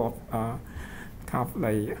ensemble of kind of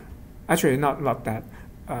like actually not that.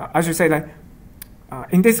 I should say like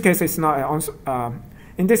in this case it's not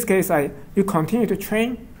in this case you continue to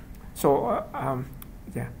train. So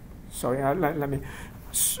yeah. So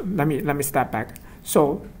let me step back.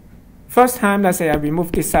 So first time, let's say I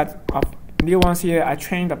remove this set of new ones here. I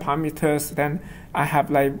train the parameters. Then I have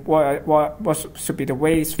like what should be the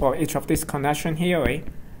weights for each of this connection here, right?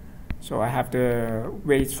 So I have the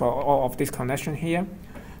weights for all of this connection here.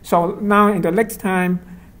 So now in the next time,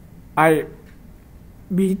 I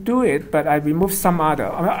redo it, but I remove some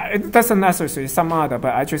other. It doesn't necessarily some other,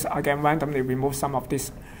 but I just again randomly remove some of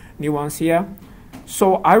these new ones here.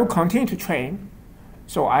 So I will continue to train.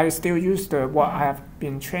 So I still use the what I have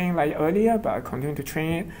been trained like earlier, but I continue to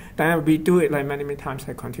train it. Then I redo it like many times.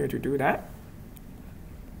 I continue to do that.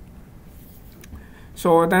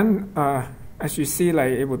 So then, as you see,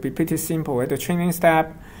 like it would be pretty simple. At the training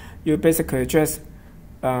step, you basically just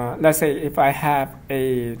let's say if I have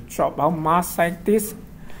a dropout mask like this,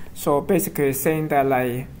 so basically saying that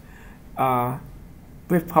like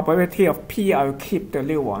with probability of P, I will keep the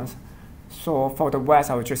new ones. So for the rest,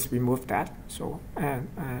 I will just remove that. So and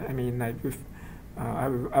I mean like with I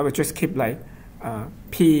will just keep like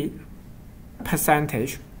P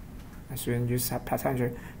percentage. I shouldn't use that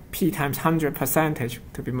percentage. P times 100 percentage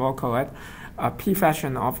to be more correct. P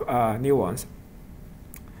fraction of new ones.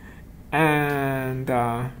 And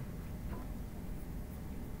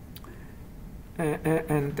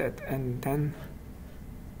then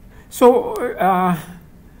so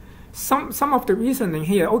some of the reasoning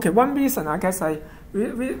here. Okay, one reason I guess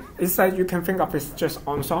is that you can think of it just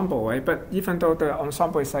ensemble, right? But even though the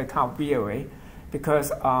ensemble is like kind of weird, right?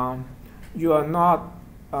 Because you are not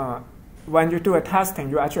when you do a testing,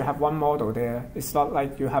 you actually have one model there. It's not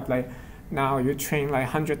like you have like now you train like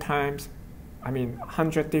 100 times. I mean,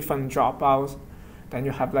 100 different dropouts, then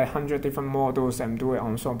you have like 100 different models and do an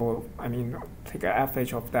ensemble. I mean, take an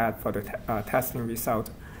average of that for the testing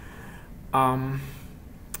result.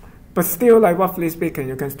 But still, like roughly speaking,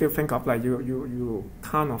 you can still think of like you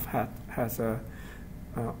kind of has a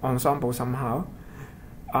ensemble somehow.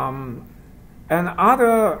 And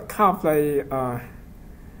other kind of like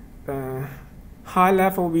high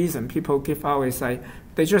level reason people give out is like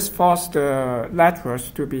they just force the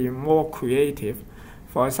lecturers to be more creative.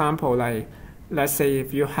 For example, like let's say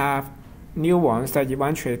if you have new ones that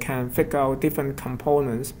eventually can figure out different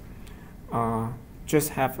components, just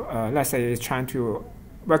have let's say it's trying to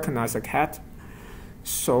recognize a cat.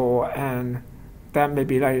 So and then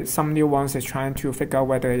maybe like some new ones is trying to figure out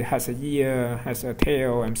whether it has a ear, has a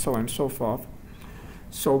tail, and so on and so forth.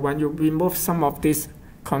 So when you remove some of this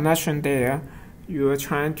connection there, you are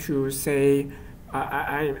trying to say,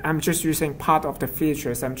 I'm just using part of the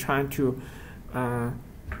features. I'm trying to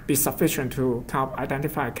be sufficient to kind of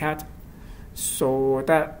identify a cat. So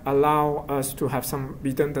that allow us to have some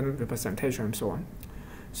redundant representation and so on.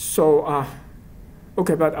 So,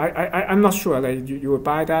 okay, but I'm not sure like you would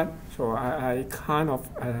buy that. So I kind of,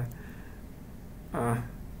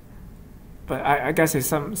 but I guess it's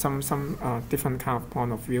some different kind of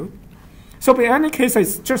point of view. So in any case,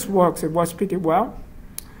 it just works. It works pretty well.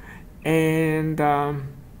 And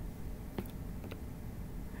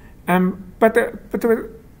but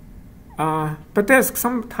there's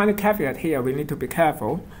some tiny caveat here. We need to be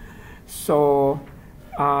careful. So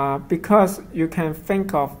because you can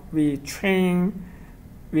think of we kind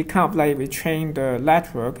of like we train the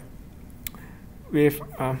network with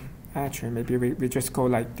actually maybe we just go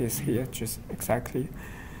like this here, just exactly.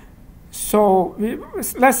 So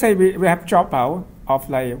let's say we have dropout of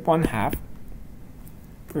like 1/2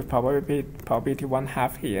 with probability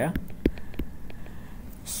 1/2 here.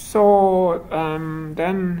 So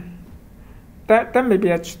then that maybe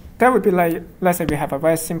that would be like, let's say we have a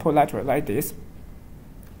very simple network like this.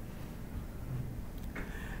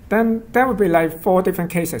 Then there would be like 4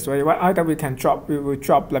 different cases, right? Either we will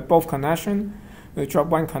drop like both connection, we drop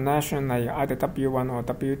one connection like either W1 or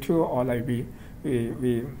W2, or like we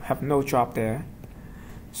have no drop there.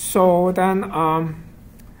 So then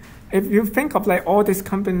if you think of like all these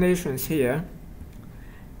combinations here,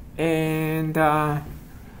 and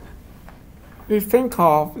we think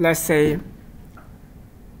of, let's say,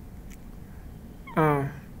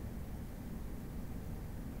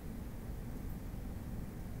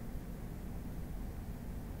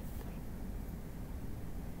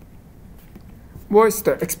 what is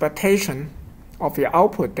the expectation of the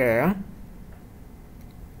output there?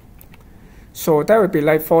 So that would be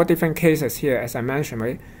like 4 different cases here, as I mentioned,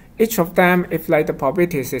 right? Each of them, if like the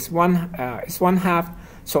probabilities is 1/2,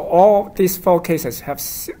 so all these 4 cases have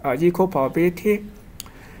equal probability.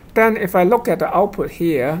 Then if I look at the output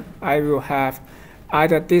here, I will have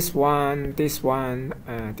either this one, this one,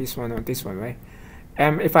 this one, or this one, right?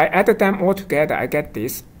 And if I added them all together, I get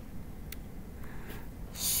this.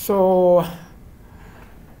 So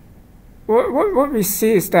what we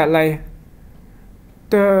see is that like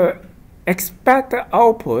the expected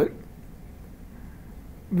output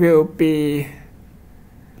will be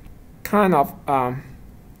kind of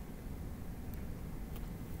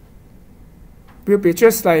will be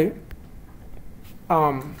just like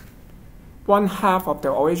 1/2 of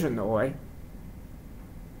the original, right?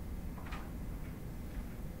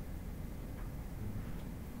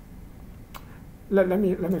 Let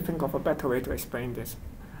me think of a better way to explain this.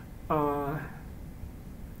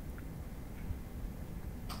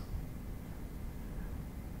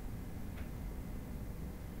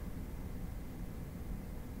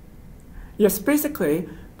 Yes, basically,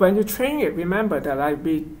 when you train it, remember that like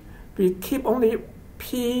we keep only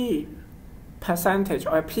p percentage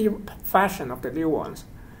or p fraction of the new ones.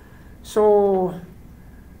 So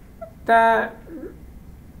that,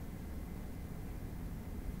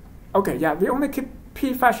 okay, yeah, we only keep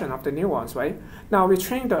p fraction of the new ones, right? Now we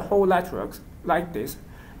train the whole networks like this.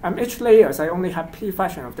 Each layers, I only have p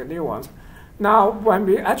fraction of the new ones. Now when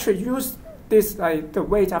we actually use this, like the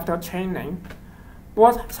weight after training,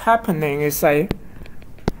 what's happening is like,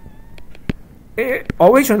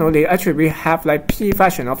 originally actually we have like p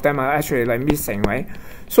fraction of them are actually like missing, right?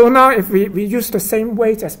 So now if we use the same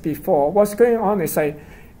weight as before, what's going on is like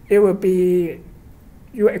it will be,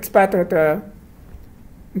 you expect the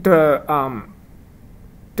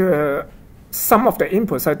sum of the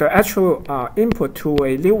inputs, like the actual input to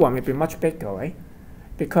a new one will be much bigger, right?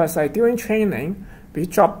 Because like during training we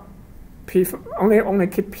drop p, only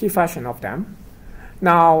keep p fraction of them.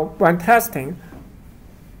 Now when testing,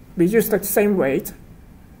 we use the same weight,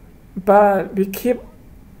 but we keep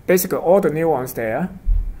basically all the new ones there.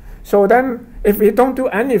 So then if we don't do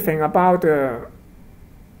anything about the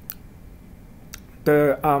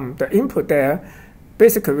input there,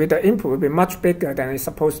 basically the input will be much bigger than it's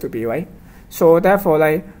supposed to be, right? So therefore,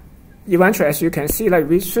 like eventually, as you can see, like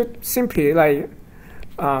we should simply like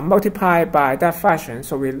multiply by that fraction.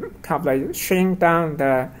 So we kind of like shrink down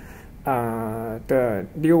the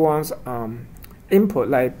new ones input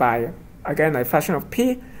like by, again, like fraction of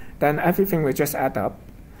p, then everything will just add up.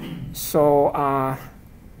 So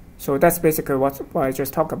so that's basically what I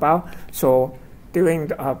just talked about. So during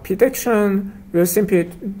the prediction, we'll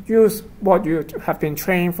simply use what you have been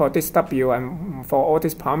trained for this w and for all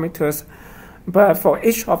these parameters. But for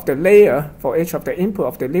each of the layer, for each of the input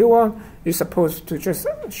of the new one, you're supposed to just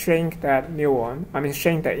shrink that new one. I mean,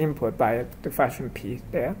 shrink the input by the fraction p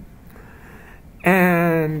there.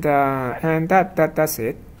 And that's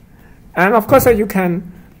it. And of course, you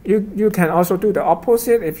can also do the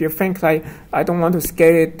opposite if you think like, I don't want to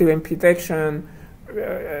scale it during prediction.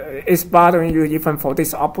 It's bothering you even for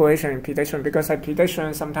this operation in prediction, because like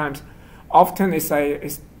prediction sometimes, often it's like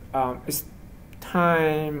it's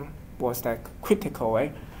time was like critical,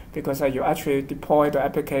 right? Because you actually deploy the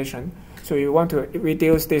application, so you want to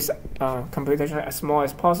reduce this computation as small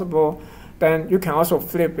as possible. Then you can also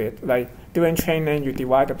flip it, like during training you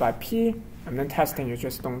divide it by p, and then testing you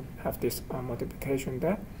just don't have this multiplication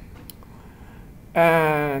there.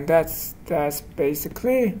 And that's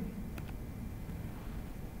basically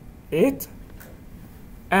it.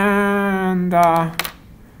 And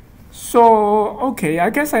so okay, I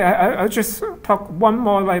guess I'll just talk one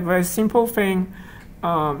more like very simple thing.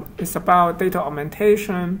 It's about data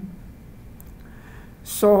augmentation.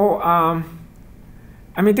 So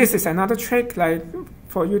I mean, this is another trick like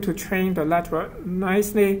for you to train the network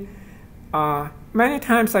nicely. Many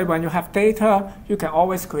times, like when you have data, you can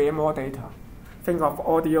always create more data. Think of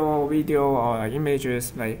audio, video, or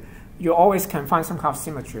images. Like you always can find some kind of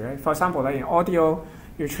symmetry, right? For example, like in audio,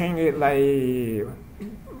 you train it like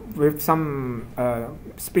with some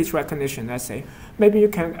speech recognition, let's say. Maybe you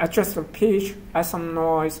can adjust the pitch, add some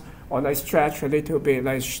noise, or like stretch a little bit,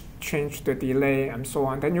 like change the delay and so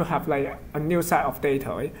on. Then you have like a new set of data,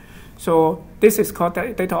 right? So this is called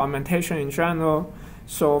data augmentation in general.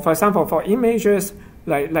 So for example, for images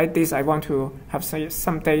like this, I want to have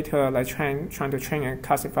some data like trying to train a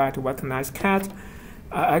classifier to recognize cat.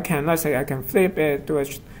 Let's say I can flip it to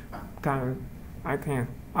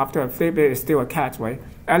after I flip it, it's still a cat, right?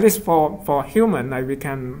 At least for human, like we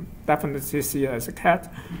can definitely see it as a cat.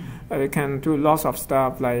 We can do lots of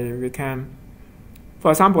stuff, like we can,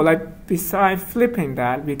 for example, like besides flipping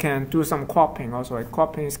that, we can do some cropping also, like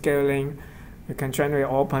cropping, scaling. We can generate a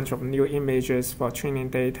whole bunch of new images for training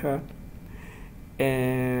data.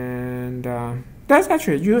 And that's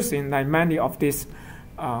actually used in like many of these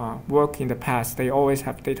work in the past. They always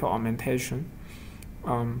have data augmentation.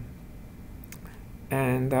 And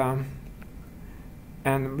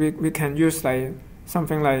we can use like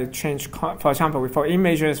something like change, for example, for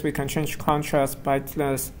images, we can change contrast,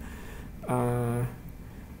 brightness, and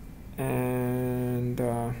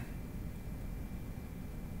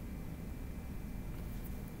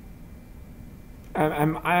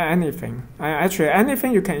anything. Actually,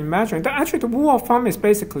 anything you can imagine. Actually, the rule of thumb is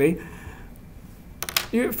basically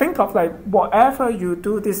you think of like whatever you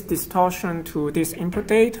do this distortion to this input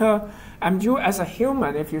data, and you as a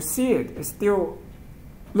human, if you see it, it still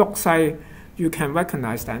looks like you can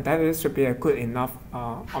recognize that. That should be a good enough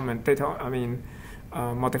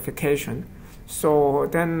modification. So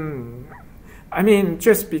then,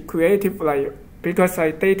 just be creative, like because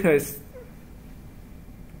like data is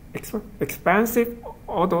expensive,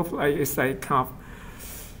 although like it's like kind of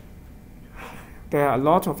there are a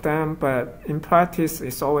lot of them, but in practice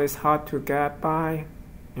it's always hard to get by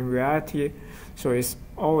in reality. So it's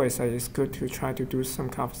always it's good to try to do some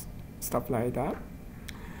kind of stuff like that.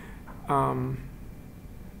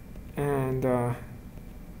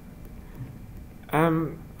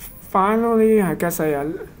 Finally, I guess a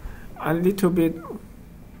little bit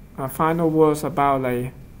final words about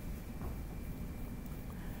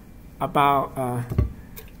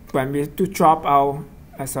when we do dropout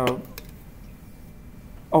as a.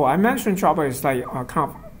 Oh, I mentioned dropout is like kind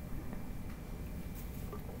of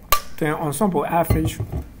the ensemble average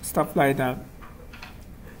stuff like that.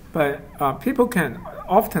 But people can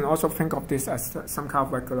often also think of this as some kind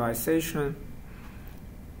of regularization.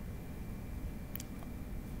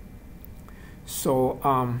 So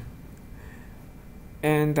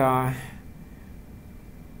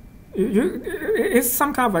it's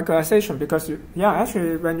some kind of regularization because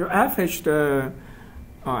actually when you average the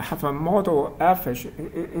have a model average,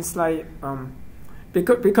 it's like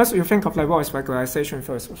because you think of like what is regularization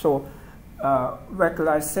first. So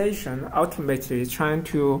regularization ultimately is trying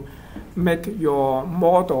to make your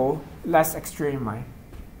model less extreme, right?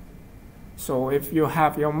 So if you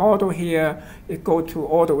have your model here, it go to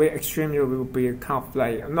all the way extreme, you will be kind of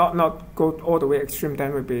like not go all the way extreme.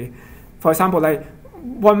 Then will be, for example, like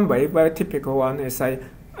one way very typical one is like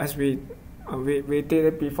as we did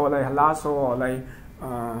it before, like Lasso or like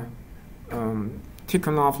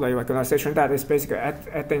Tikhonov like regularization. That is basically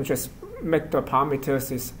adding just make the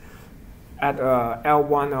parameters is add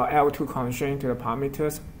L1 or L2 constraint to the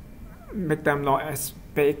parameters, make them not as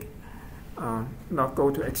big, not go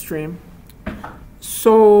to extreme.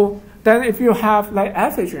 So then if you have like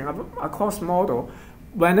averaging across model,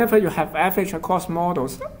 whenever you have average across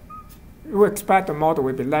models, you expect the model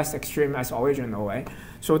will be less extreme as original, right?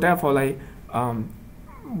 So therefore, like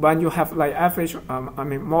when you have like average,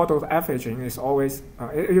 model averaging is always,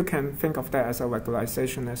 you can think of that as a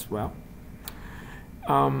regularization as well.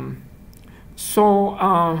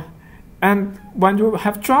 And when you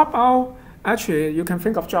have dropout, actually you can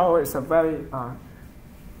think of dropout as a very,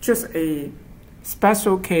 just a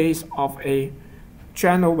special case of a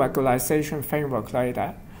general regularization framework like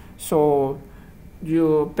that. So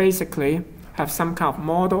you basically have some kind of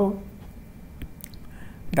model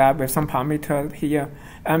that with some parameter here,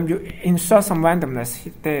 and you insert some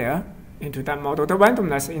randomness there into that model. The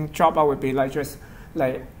randomness in dropout would be like just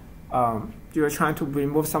like you're trying to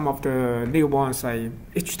remove some of the new ones like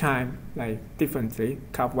each time like differently,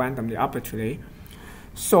 kind of randomly, arbitrarily.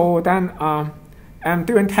 So then and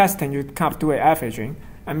during testing you kind of do an averaging.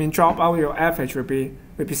 Dropout your average would be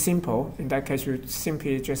simple. In that case, you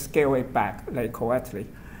simply just scale it back like correctly.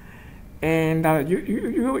 And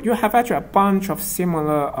you have actually a bunch of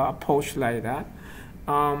similar approach like that.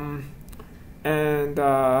 And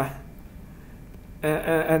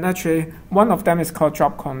actually, one of them is called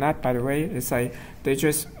drop connect, by the way. It's like they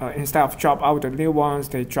just, instead of drop out the new ones,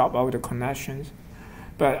 they drop out the connections.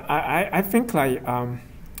 But I think like,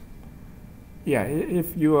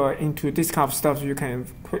 if you are into this kind of stuff, you can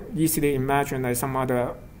easily imagine like some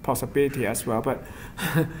other possibility as well. But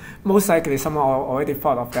most likely someone already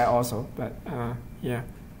thought of that also. But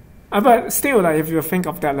but still, like if you think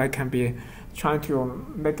of that, like can be trying to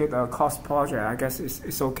make it a cost project, I guess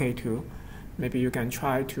it's okay too. Maybe you can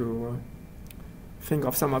try to think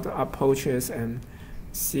of some of the approaches and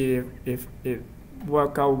see if it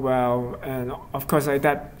work out well. And of course, like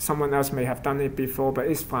that someone else may have done it before, but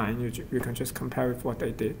it's fine. You can just compare with what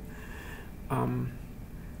they did. And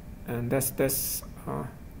that's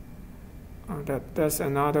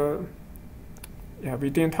another. Yeah, we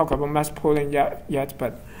didn't talk about mass pooling yet,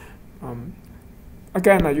 but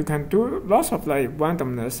again, you can do lots of like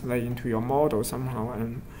randomness like into your model somehow,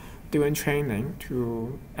 and doing training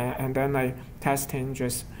to and then like testing,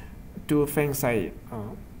 just do things like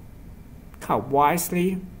kind of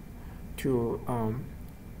wisely to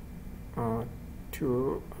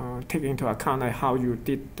take into account like how you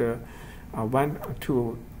did the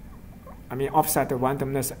offset the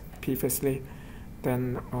randomness previously,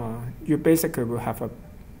 then you basically will have a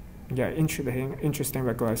interesting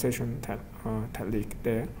regularization technique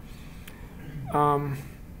there.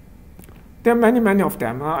 There are many of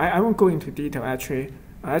them. I won't go into detail actually.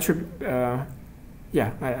 I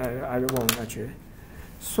won't actually.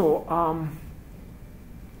 So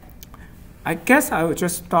I guess I will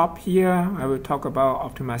just stop here. I will talk about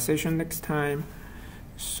optimization next time.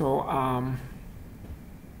 So I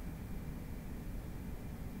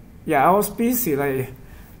was busy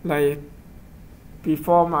like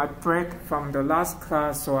before my break from the last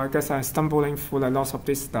class, so I guess I'm stumbling through lots of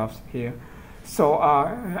this stuff here. So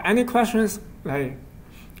any questions? I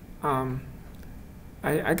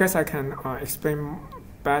guess I can explain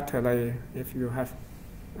better. If you have,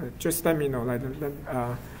 just let me know.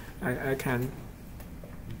 I can.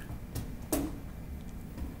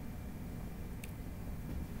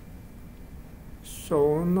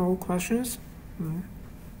 So no questions.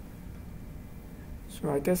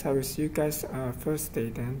 So I guess I will see you guys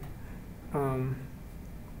Thursday then.